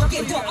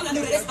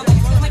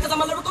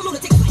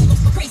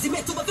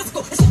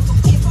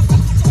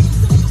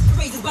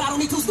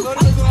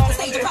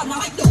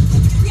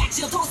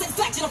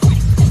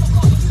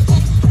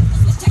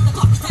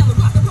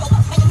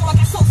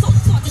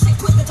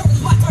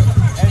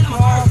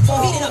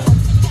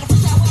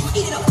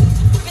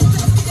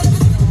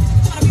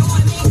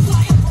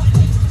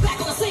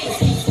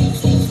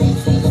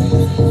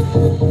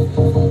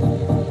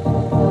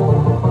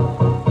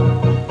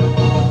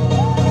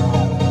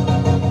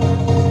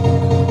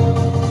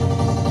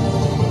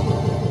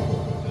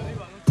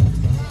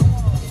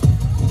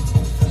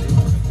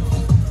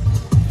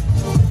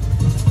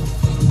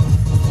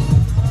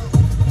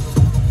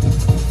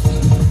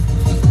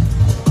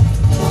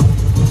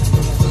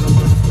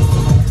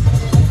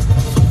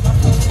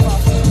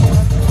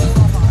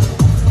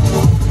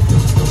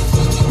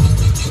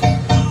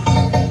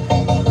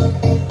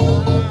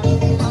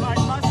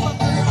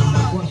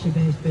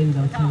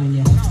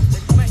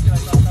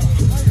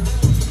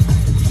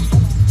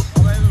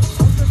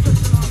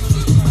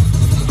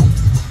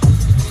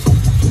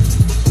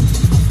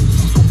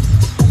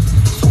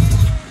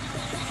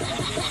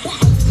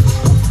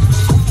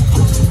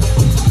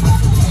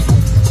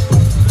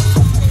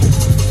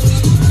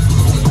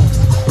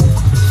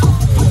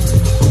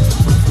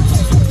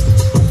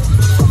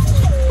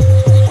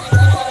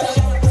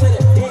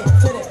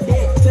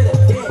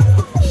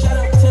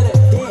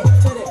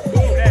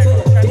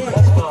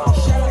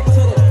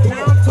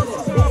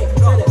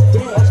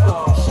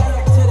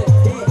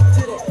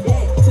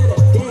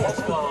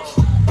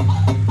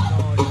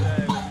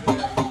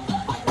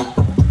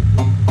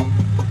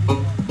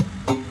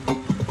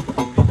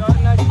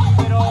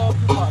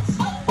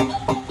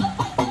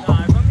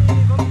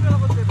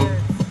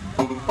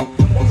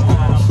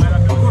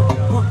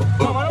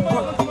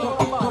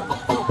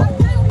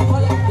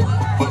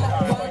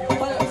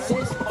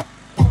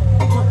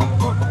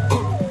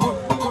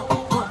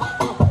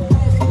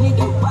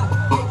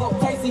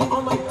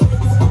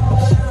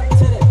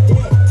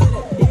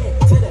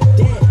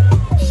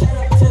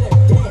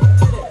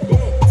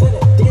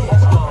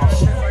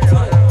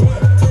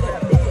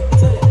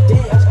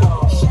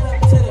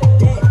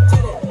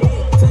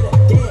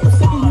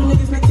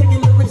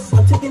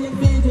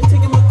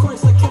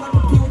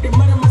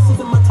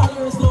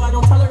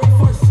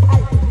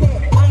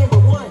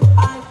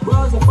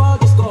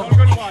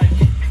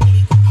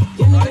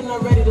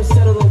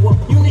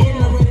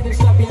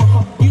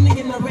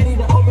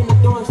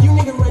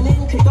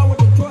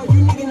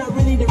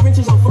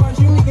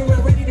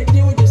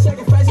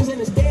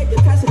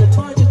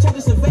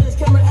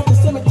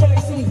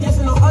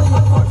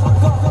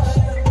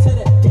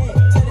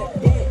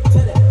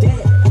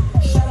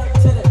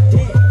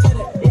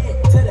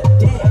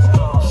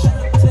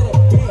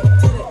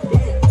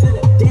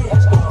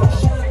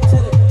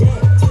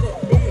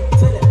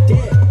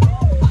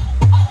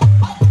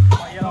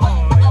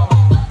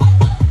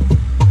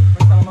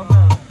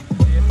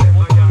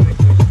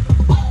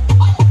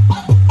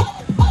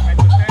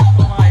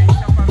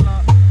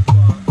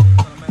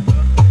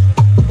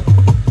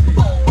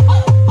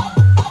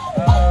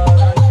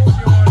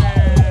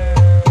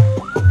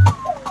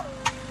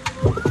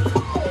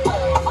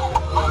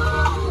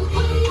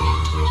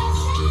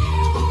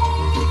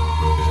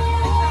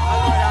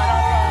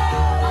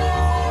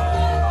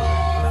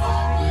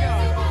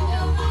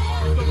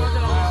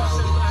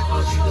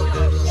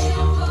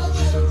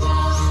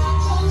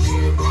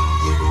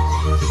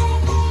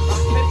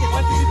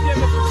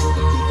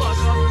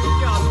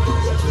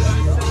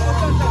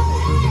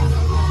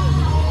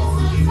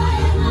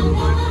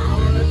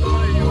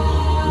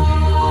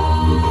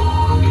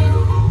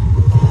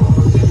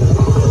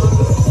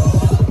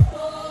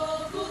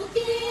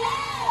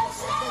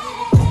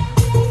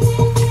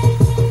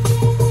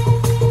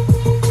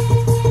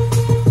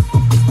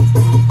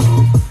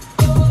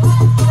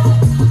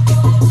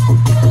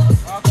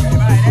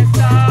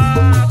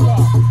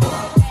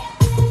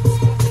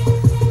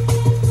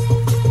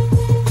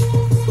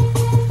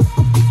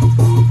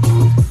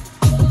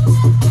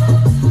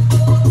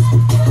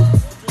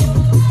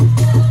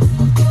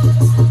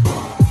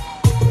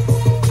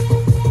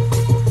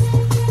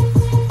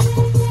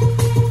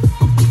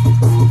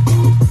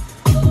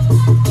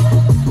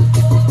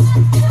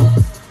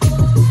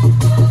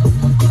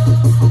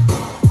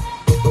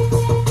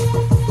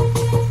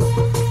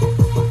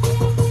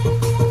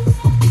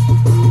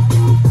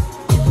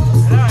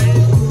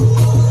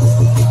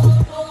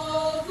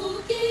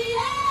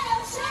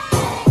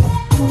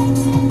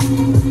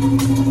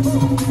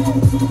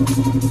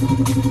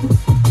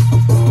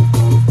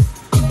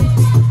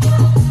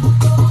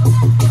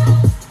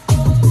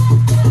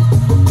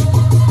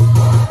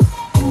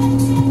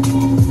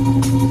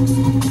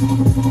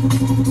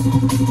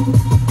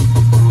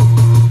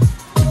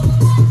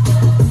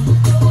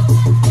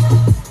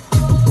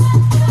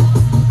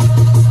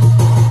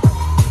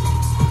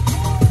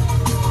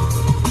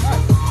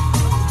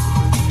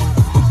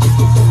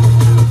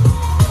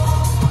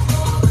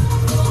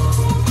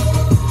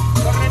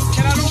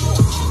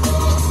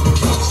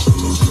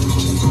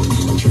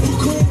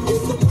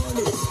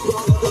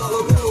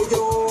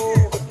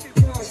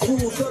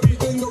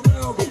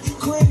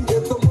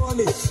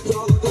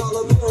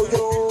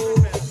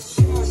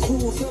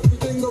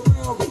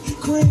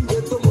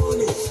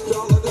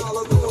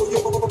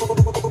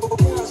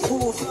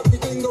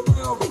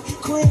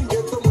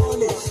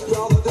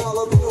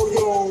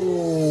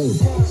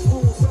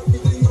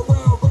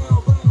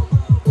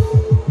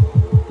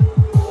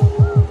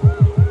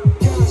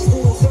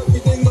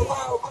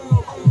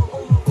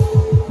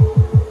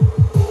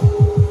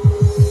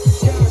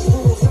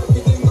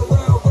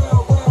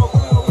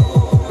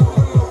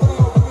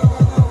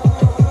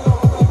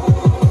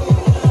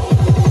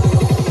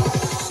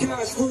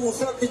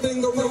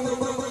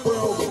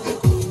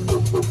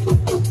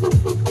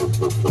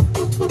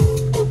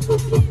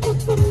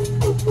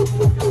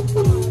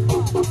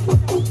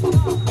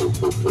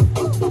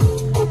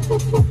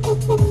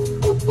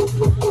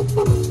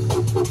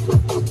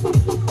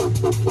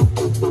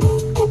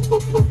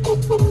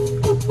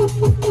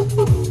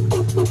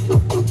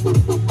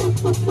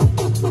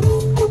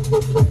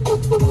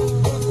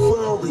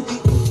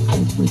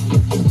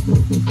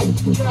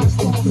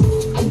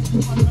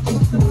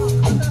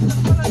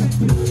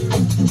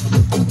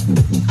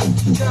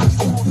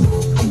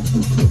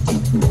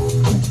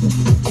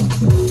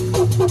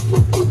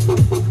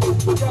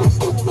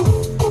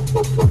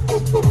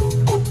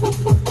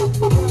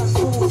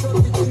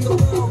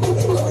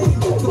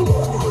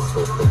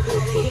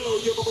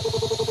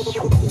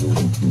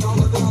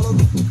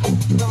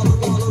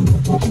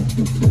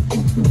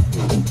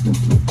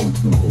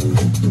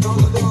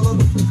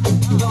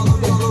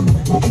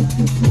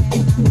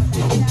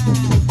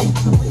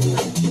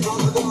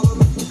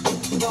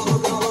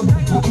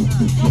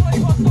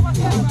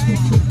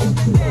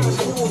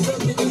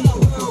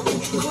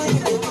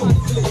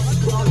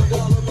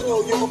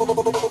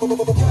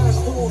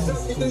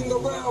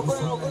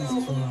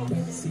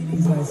 See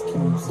these ice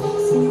cubes,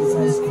 see these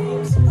ice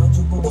creams. Don't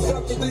you move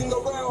everything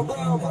around.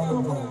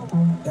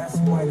 That's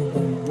whiter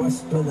than what's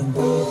spilling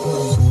down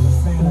through.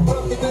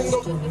 The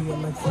phantom, exterior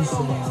like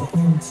fuselage, the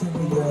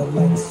interior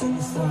like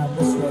suicide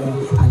this way.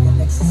 I can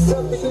exercise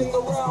everything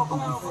around.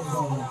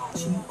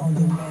 Cheat on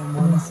your man,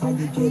 well, that's how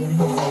you get in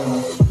his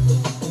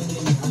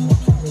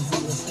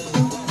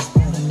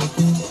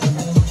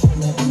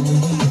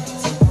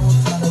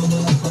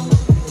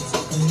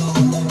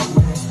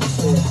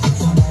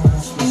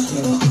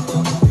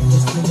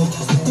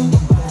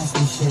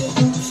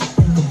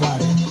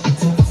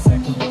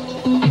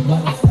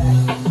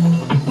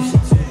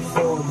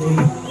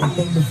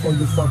before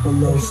you fuck a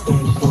little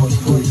skateboard.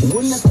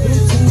 When the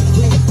 15th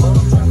hit, drop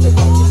it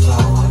like it's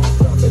hot,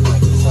 drop it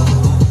like it's hot,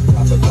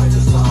 drop it like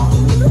it's hot.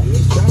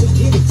 Try to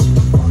get it,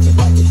 park it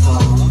like it's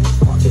hot,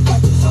 park it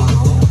like it's hot,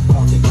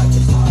 park it like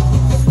it's hot.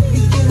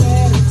 You get an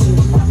attitude,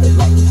 drop it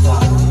like it's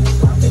hot,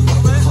 drop it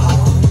like it's hot,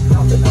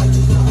 drop it like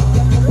it's hot.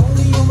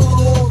 Only on the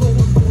road, and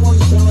I'm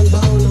going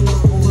down, and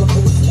I'm over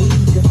this weed,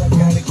 'cause I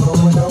got it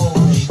going on.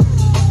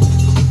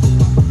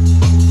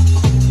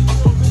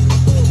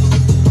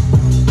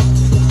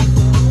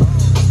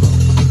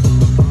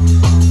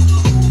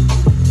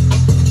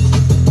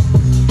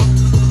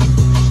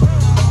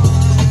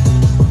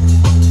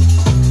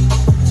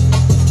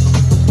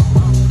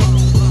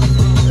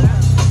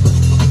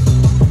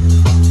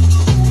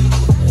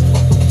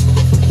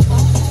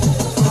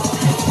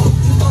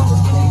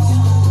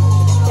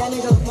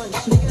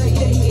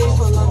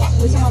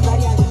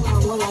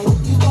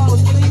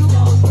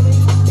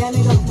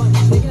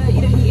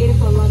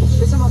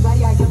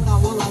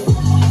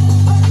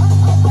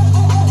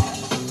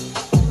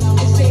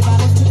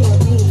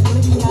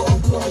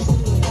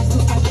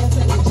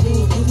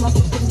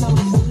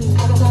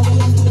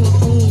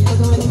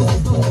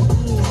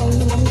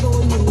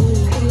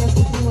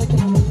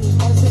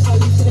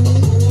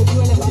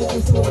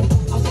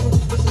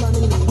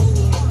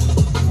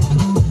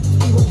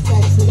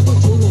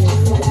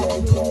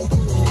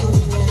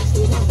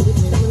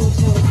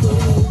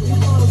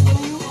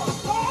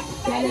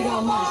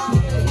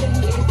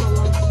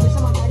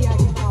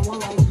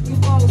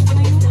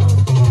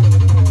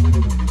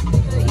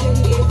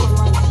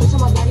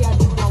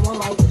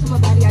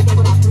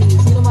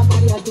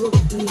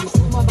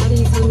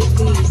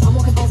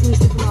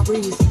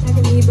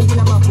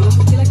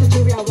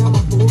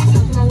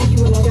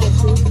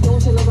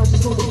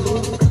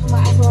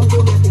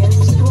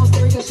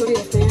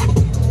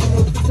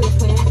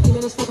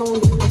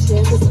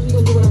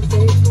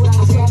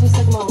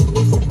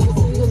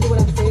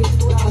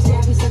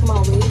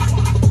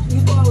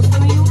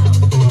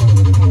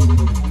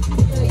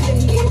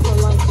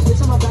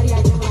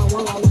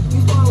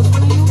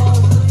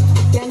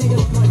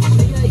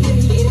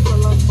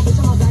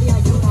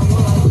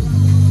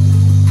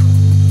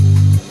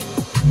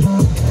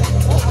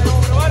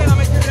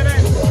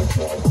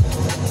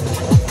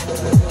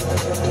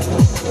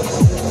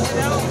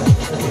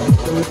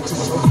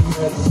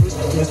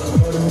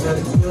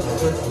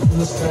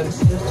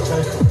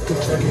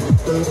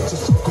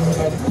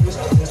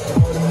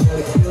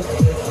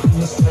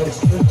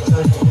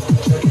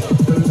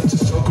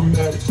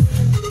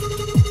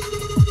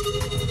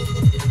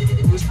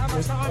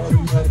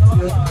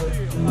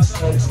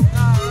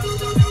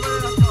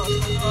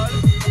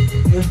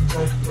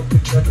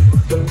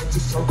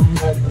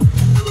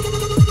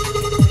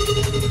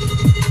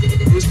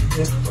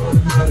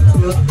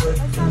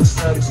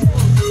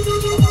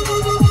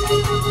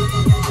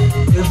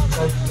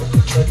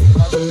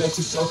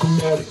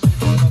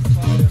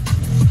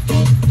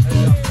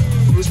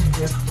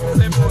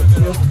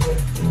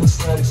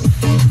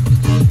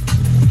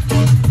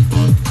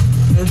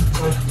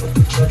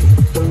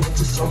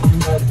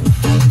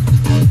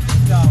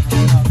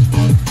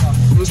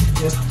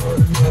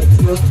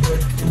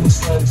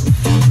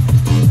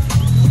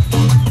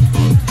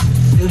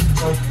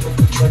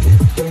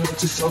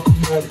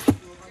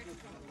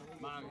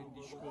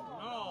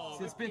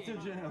 Si è spento il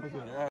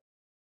genere.